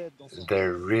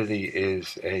 there really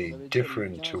is a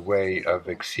different way of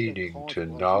acceding to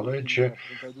knowledge.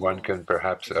 One can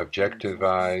perhaps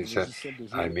objectivize.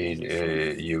 I mean,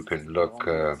 you can look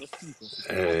on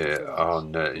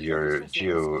your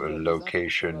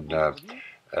geolocation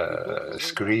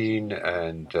screen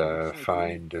and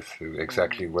find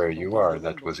exactly where you are.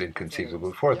 That was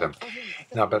inconceivable for them.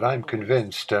 Now, but I'm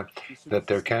convinced that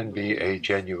there can be a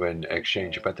genuine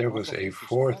exchange. But there was a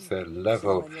fourth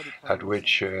level at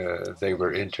which they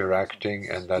were interacting,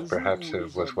 and that perhaps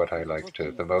was what I liked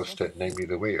the most, namely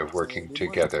the way of working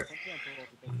together.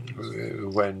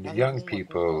 When young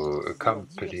people,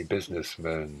 company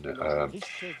businessmen,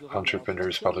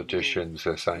 entrepreneurs, politicians,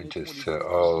 scientists,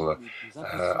 all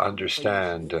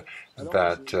understand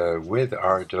that with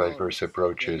our diverse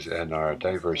approaches and our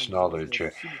diverse knowledge,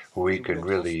 we can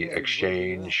really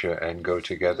exchange and go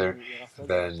together,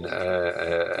 then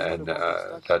and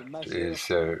that is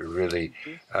really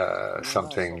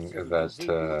something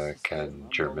that can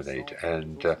germinate.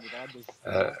 And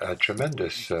a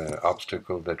tremendous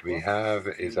obstacle that we have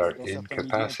is our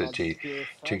incapacity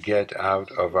to get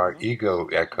out of our ego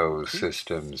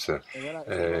ecosystems.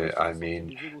 I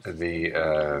mean, the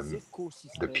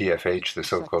PFH, the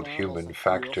so-called human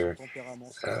factor.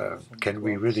 Can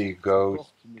we really go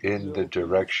in the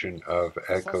direction of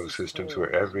ecosystems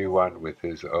where everyone with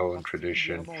his own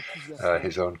tradition,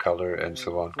 his own color, and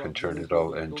so on can turn it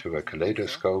all into a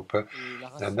kaleidoscope?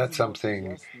 And that's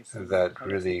something that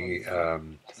really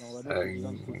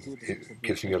it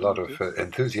gives me a lot of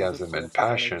enthusiasm and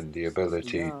passion, the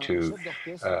ability to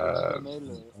uh,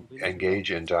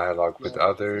 engage in dialogue with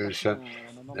others.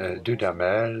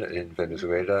 Dudamel in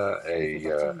Venezuela,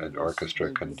 an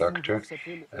orchestra conductor.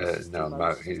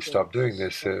 Now he stopped doing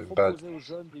this, but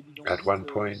at one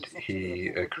point he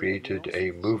created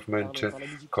a movement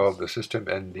called the System,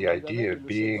 and the idea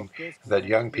being that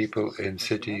young people in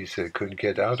cities could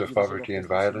get out of poverty and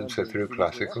violence through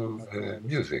classical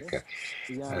music.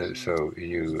 So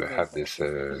you have this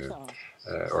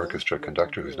orchestra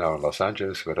conductor who's now in Los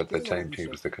Angeles, but at the time he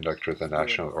was the conductor of the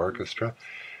National Orchestra.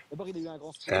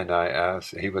 And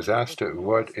he was asked,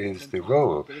 what is the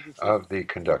role of the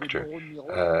conductor?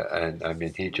 And I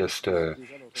mean, he just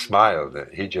smiled.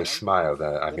 He just smiled.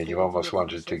 I mean, you almost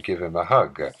wanted to give him a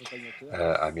hug.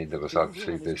 I mean, there was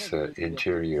obviously this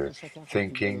interior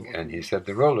thinking, and he said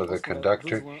the role of the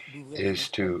conductor is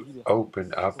to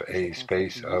open up a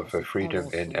space of freedom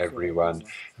in everyone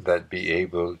that be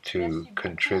able to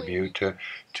contribute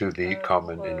to the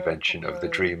common invention of the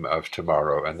dream of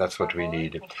tomorrow. And that's what we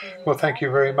need. Well, thank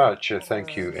you very much.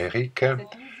 Thank you, Eric,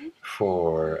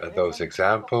 for those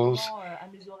examples,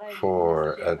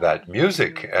 for that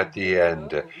music at the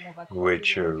end,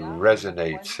 which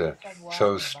resonates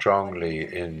so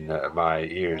strongly in my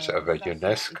ears of a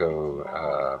UNESCO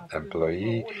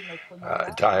employee,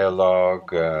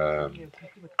 dialogue,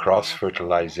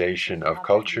 cross-fertilization of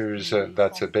cultures.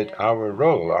 That's a bit our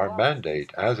role, our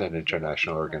mandate as an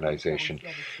international organization.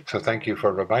 So thank you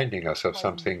for reminding us of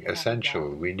something essential.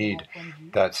 We need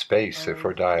that space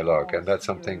for dialogue, and that's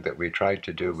something that we tried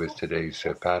to do with today's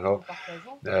panel,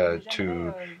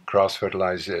 to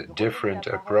cross-fertilize different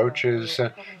approaches,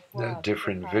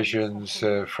 different visions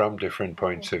from different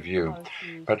points of view.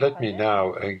 But let me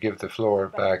now give the floor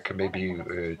back maybe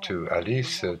to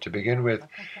Alice to begin with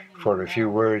for a few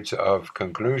words of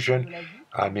conclusion.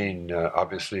 I mean,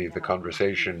 obviously the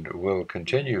conversation will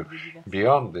continue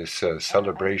beyond this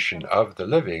celebration of the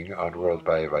living on World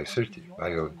Biodiversity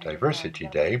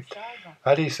Day.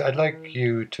 Alice, I'd like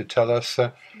you to tell us,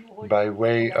 by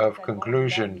way of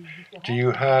conclusion, do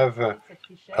you have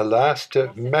a last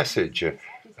message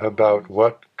about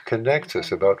what connects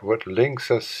us, about what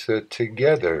links us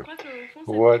together?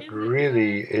 What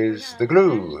really is the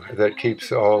glue that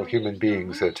keeps all human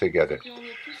beings together?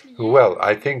 Well,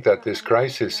 I think that this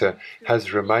crisis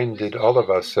has reminded all of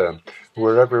us,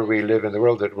 wherever we live in the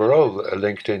world, that we're all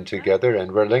linked in together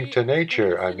and we're linked to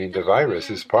nature. I mean, the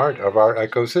virus is part of our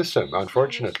ecosystem,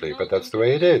 unfortunately, but that's the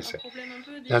way it is.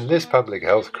 And this public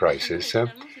health crisis,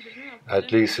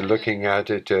 at least looking at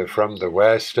it from the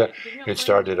West, it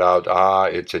started out,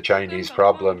 it's a Chinese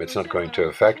problem, it's not going to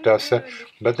affect us.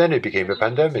 But then it became a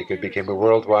pandemic, it became a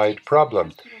worldwide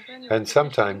problem. And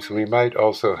sometimes we might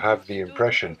also have the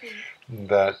impression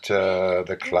that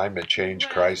the climate change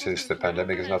crisis, the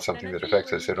pandemic, is not something that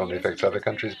affects us. It only affects other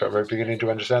countries, but we're beginning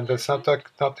to understand that's not the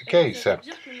case.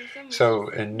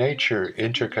 So nature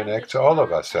interconnects all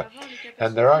of us.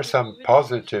 And there are some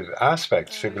positive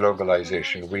aspects to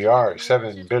globalization. We are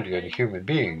 7 billion human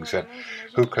beings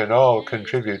who can all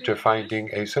contribute to finding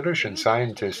a solution.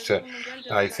 Scientists,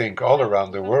 I think, all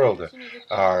around the world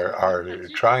are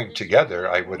trying together,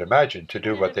 I would imagine, to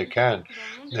do what they can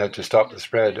to stop the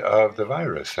spread of the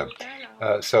virus.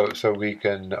 So we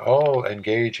can all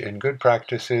engage in good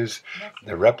practices,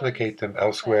 replicate them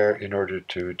elsewhere in order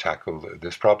to tackle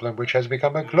this problem, which has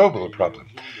become a global problem.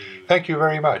 Thank you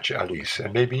very much, Alice.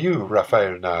 And maybe you,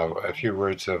 Raphael, now, a few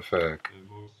words of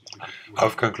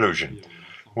conclusion.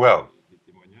 Well,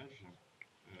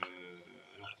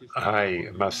 I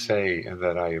must say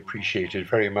that I appreciated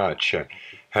very much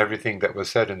everything that was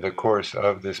said in the course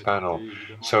of this panel.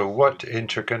 So what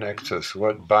interconnects us?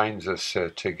 What binds us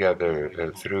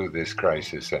together through this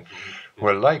crisis?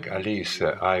 Well, like Alice,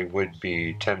 I would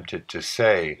be tempted to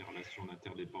say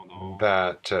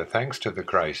that thanks to the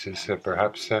crisis,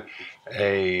 perhaps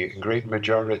a great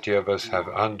majority of us have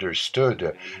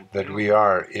understood that we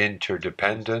are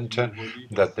interdependent,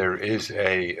 that there is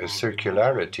a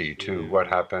circularity to what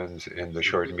happens in the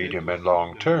short, medium, and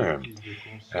long term.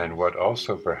 And what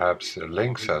also perhaps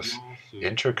links us,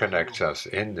 interconnects us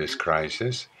in this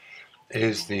crisis,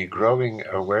 is the growing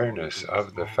awareness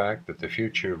of the fact that the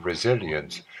future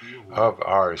resilience of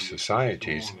our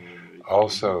societies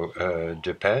also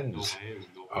depends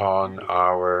on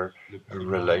our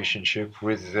relationship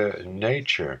with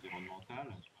nature.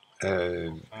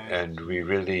 And we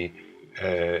really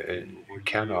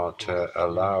cannot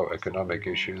allow economic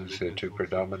issues to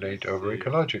predominate over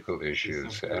ecological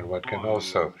issues. And what can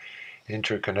also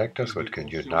interconnect us, what can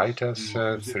unite us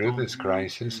through this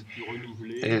crisis,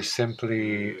 is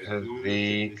simply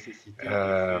the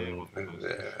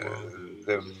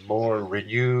more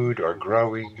renewed or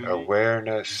growing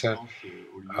awareness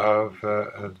of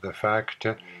the fact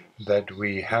that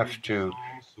we have to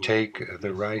make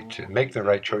the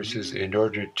right choices in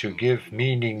order to give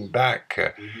meaning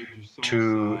back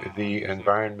to the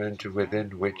environment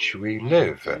within which we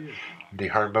live, the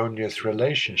harmonious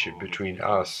relationship between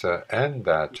us and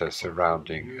that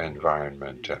surrounding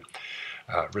environment.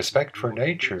 Respect for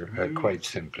nature, quite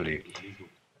simply,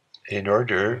 in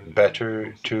order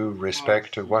better to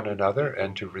respect one another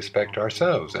and to respect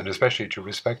ourselves, and especially to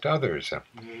respect others.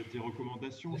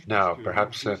 Now,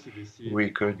 perhaps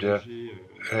we could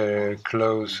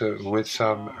close with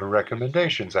some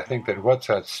recommendations. I think that what's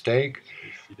at stake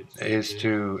is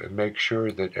to make sure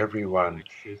that everyone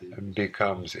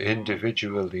becomes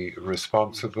individually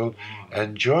responsible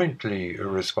and jointly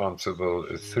responsible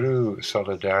through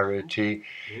solidarity,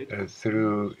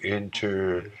 through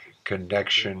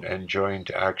interconnection and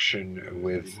joint action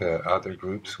with other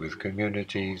groups, with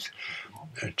communities,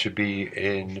 to be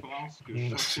in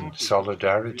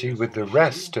solidarity with the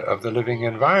rest of the living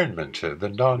environment, the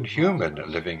non-human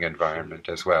living environment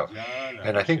as well.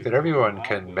 And I think that everyone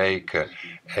can make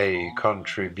a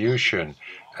contribution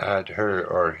at her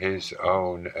or his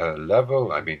own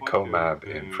level. I mean, COMAB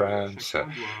in France,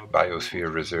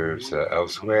 biosphere reserves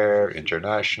elsewhere,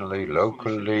 internationally,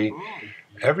 locally.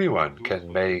 Everyone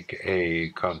can make a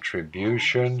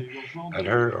contribution at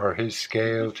her or his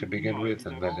scale to begin with,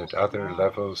 and then at other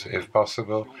levels if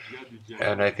possible.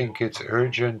 And I think it's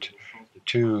urgent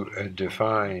to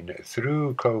define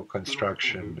through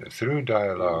co-construction, through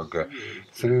dialogue,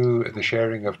 through the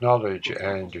sharing of knowledge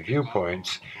and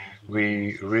viewpoints,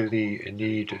 we really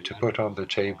need to put on the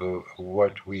table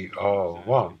what we all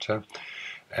want.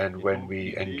 And when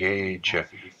we engage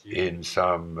in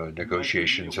some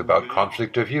negotiations about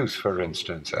conflict of use, for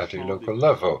instance, at a local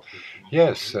level,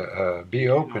 yes, be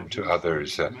open to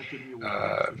others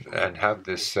and have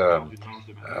this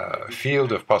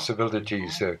field of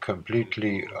possibilities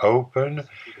completely open,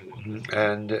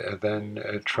 and then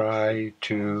try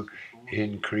to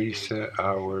increase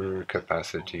our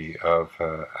capacity of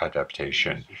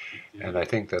adaptation. And I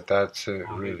think that that's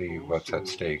really what's at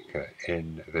stake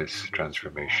in this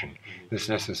transformation, this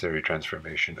necessary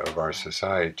transformation of our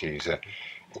societies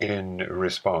in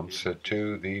response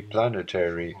to the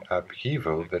planetary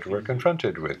upheaval that we're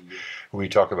confronted with. We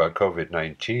talk about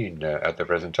COVID-19 at the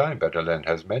present time, but Hélène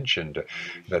has mentioned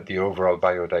that the overall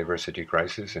biodiversity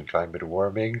crisis and climate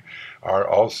warming are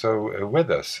also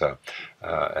with us.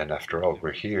 And after all,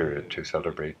 we're here to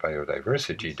celebrate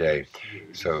Biodiversity Day.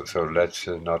 So let's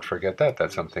not forget that.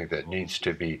 That's something that needs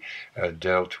to be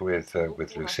dealt with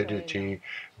lucidity,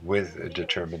 with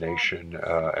determination,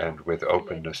 and with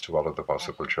openness to all of the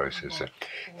possible choices.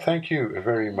 Thank you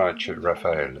very much,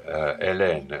 Raphael.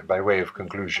 Hélène, by way of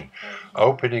conclusion,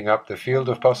 opening up the field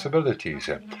of possibilities.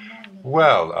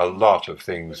 Well, a lot of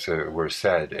things were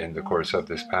said in the course of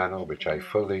this panel, which I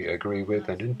fully agree with,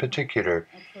 and in particular,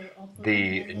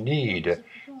 the need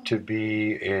to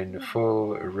be in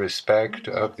full respect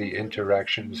of the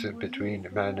interactions between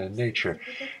man and nature.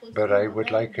 But I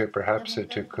would like perhaps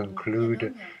to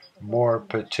conclude more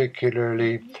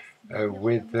particularly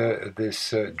with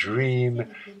this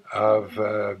dream of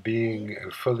being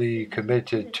fully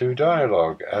committed to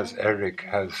dialogue, as Eric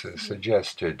has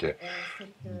suggested.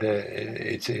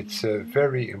 It's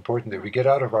very important that we get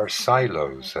out of our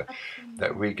silos,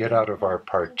 that we get out of our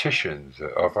partitions,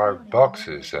 of our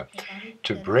boxes.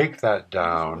 To break that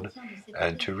down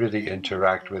and to really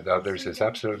interact with others is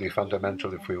absolutely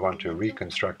fundamental if we want to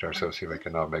reconstruct our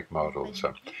socioeconomic models.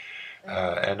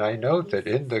 And I note that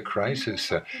in the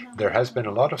crisis, there has been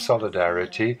a lot of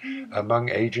solidarity among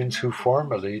agents who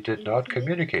formerly did not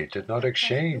communicate, did not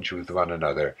exchange with one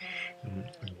another.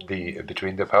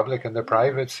 Between the public and the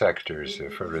private sectors,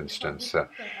 for instance,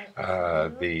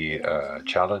 the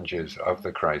challenges of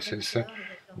the crisis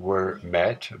were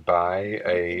met by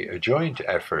a joint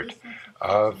effort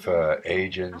of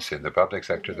agents in the public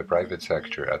sector, the private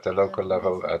sector, at the local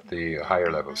level, at the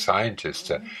higher level,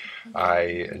 scientists.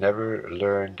 I never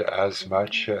learned as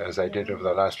much as I did over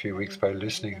the last few weeks by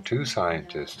listening to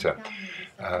scientists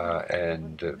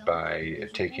and by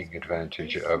taking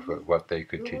advantage of what they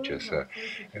could teach us.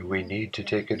 We need to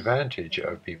take advantage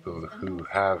of people who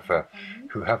have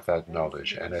that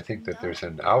knowledge, and I think that there's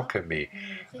an alchemy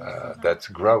that's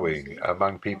growing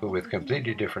among people with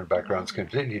completely different backgrounds,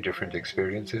 completely different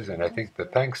experiences, and I think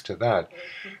that thanks to that,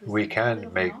 we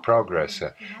can make progress.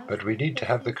 But we need to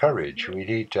have the courage, we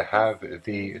need to have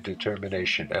the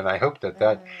determination, and I hope that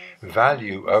that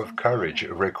value of courage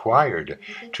required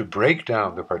to break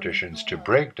down the partitions, to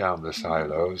break down the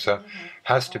silos,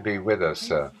 has to be with us.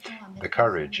 The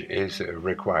courage is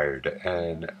required,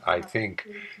 and I think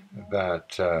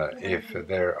that if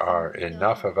there are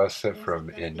enough of us from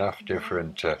enough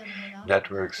different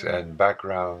networks and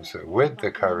backgrounds with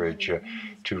the courage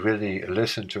to really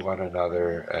listen to one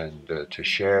another and to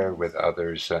share with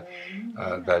others,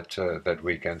 that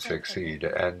we can succeed.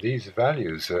 And these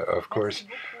values, of course,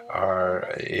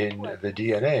 are in the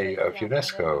DNA of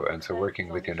UNESCO, and so working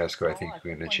with UNESCO, I think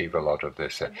we can achieve a lot of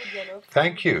this.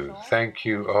 Thank you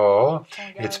all.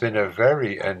 It's been a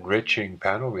very enriching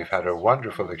panel. We've had a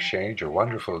wonderful exchange, a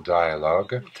wonderful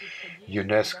dialogue.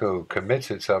 UNESCO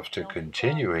commits itself to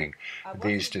continuing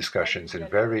these discussions in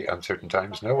very uncertain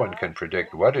times. No one can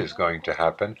predict what is going to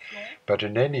happen, but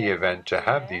in any event, to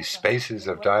have these spaces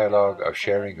of dialogue, of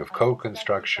sharing, of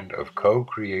co-construction, of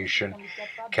co-creation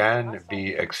can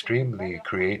be extremely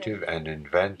creative and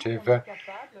inventive.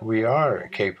 We are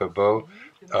capable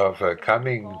of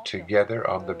coming together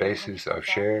on the basis of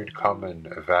shared common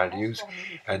values,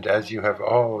 and as you have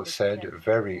all said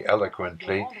very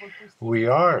eloquently, we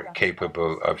are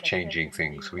capable of changing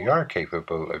things. We are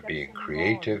capable of being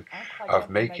creative,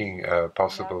 of making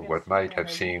possible what might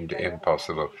have seemed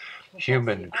impossible.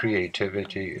 Human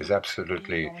creativity is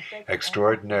absolutely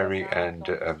extraordinary and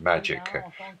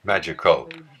magical.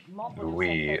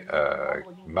 We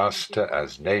must,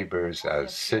 as neighbors,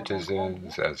 as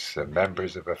citizens, as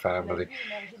members of a family,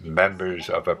 members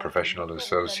of a professional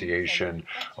association,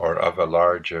 or of a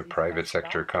large private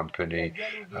sector company,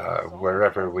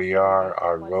 wherever we are,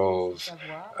 our roles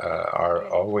are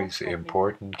always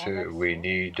important. We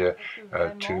need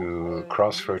to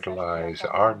cross-fertilize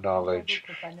our knowledge,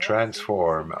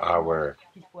 transform our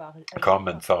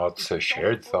common thoughts,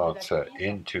 shared thoughts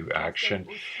into action.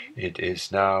 It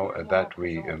is now that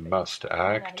we must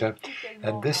act.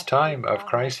 And this time of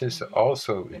crisis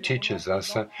also teaches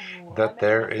us that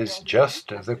there is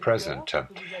just the present.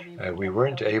 We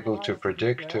weren't able to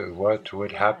predict what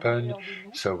would happen,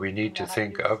 so we need to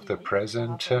think of the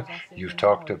present. You've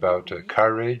talked about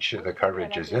courage. The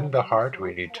courage is in the heart.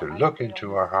 We need to look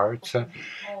into our hearts.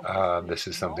 This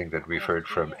is something that we've heard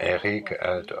from Eric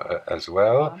as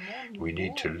well. We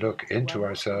need to look into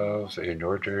ourselves in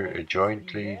order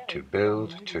jointly to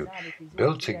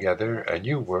build together a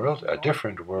new world, a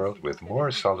different world with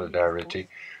more solidarity,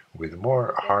 with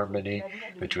more harmony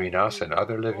between us and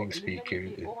other living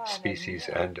species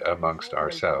and amongst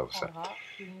ourselves.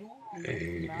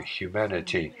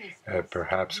 Humanity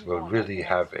perhaps will really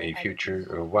have a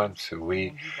future once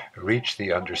we reach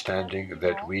the understanding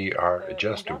that we are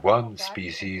just one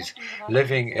species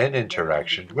living in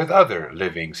interaction with other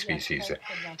living species.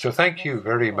 So thank you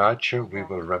very much. We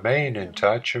will remain in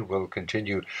touch. We'll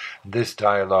continue this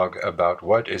dialogue about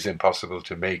what is impossible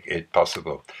to make it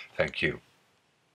possible. Thank you.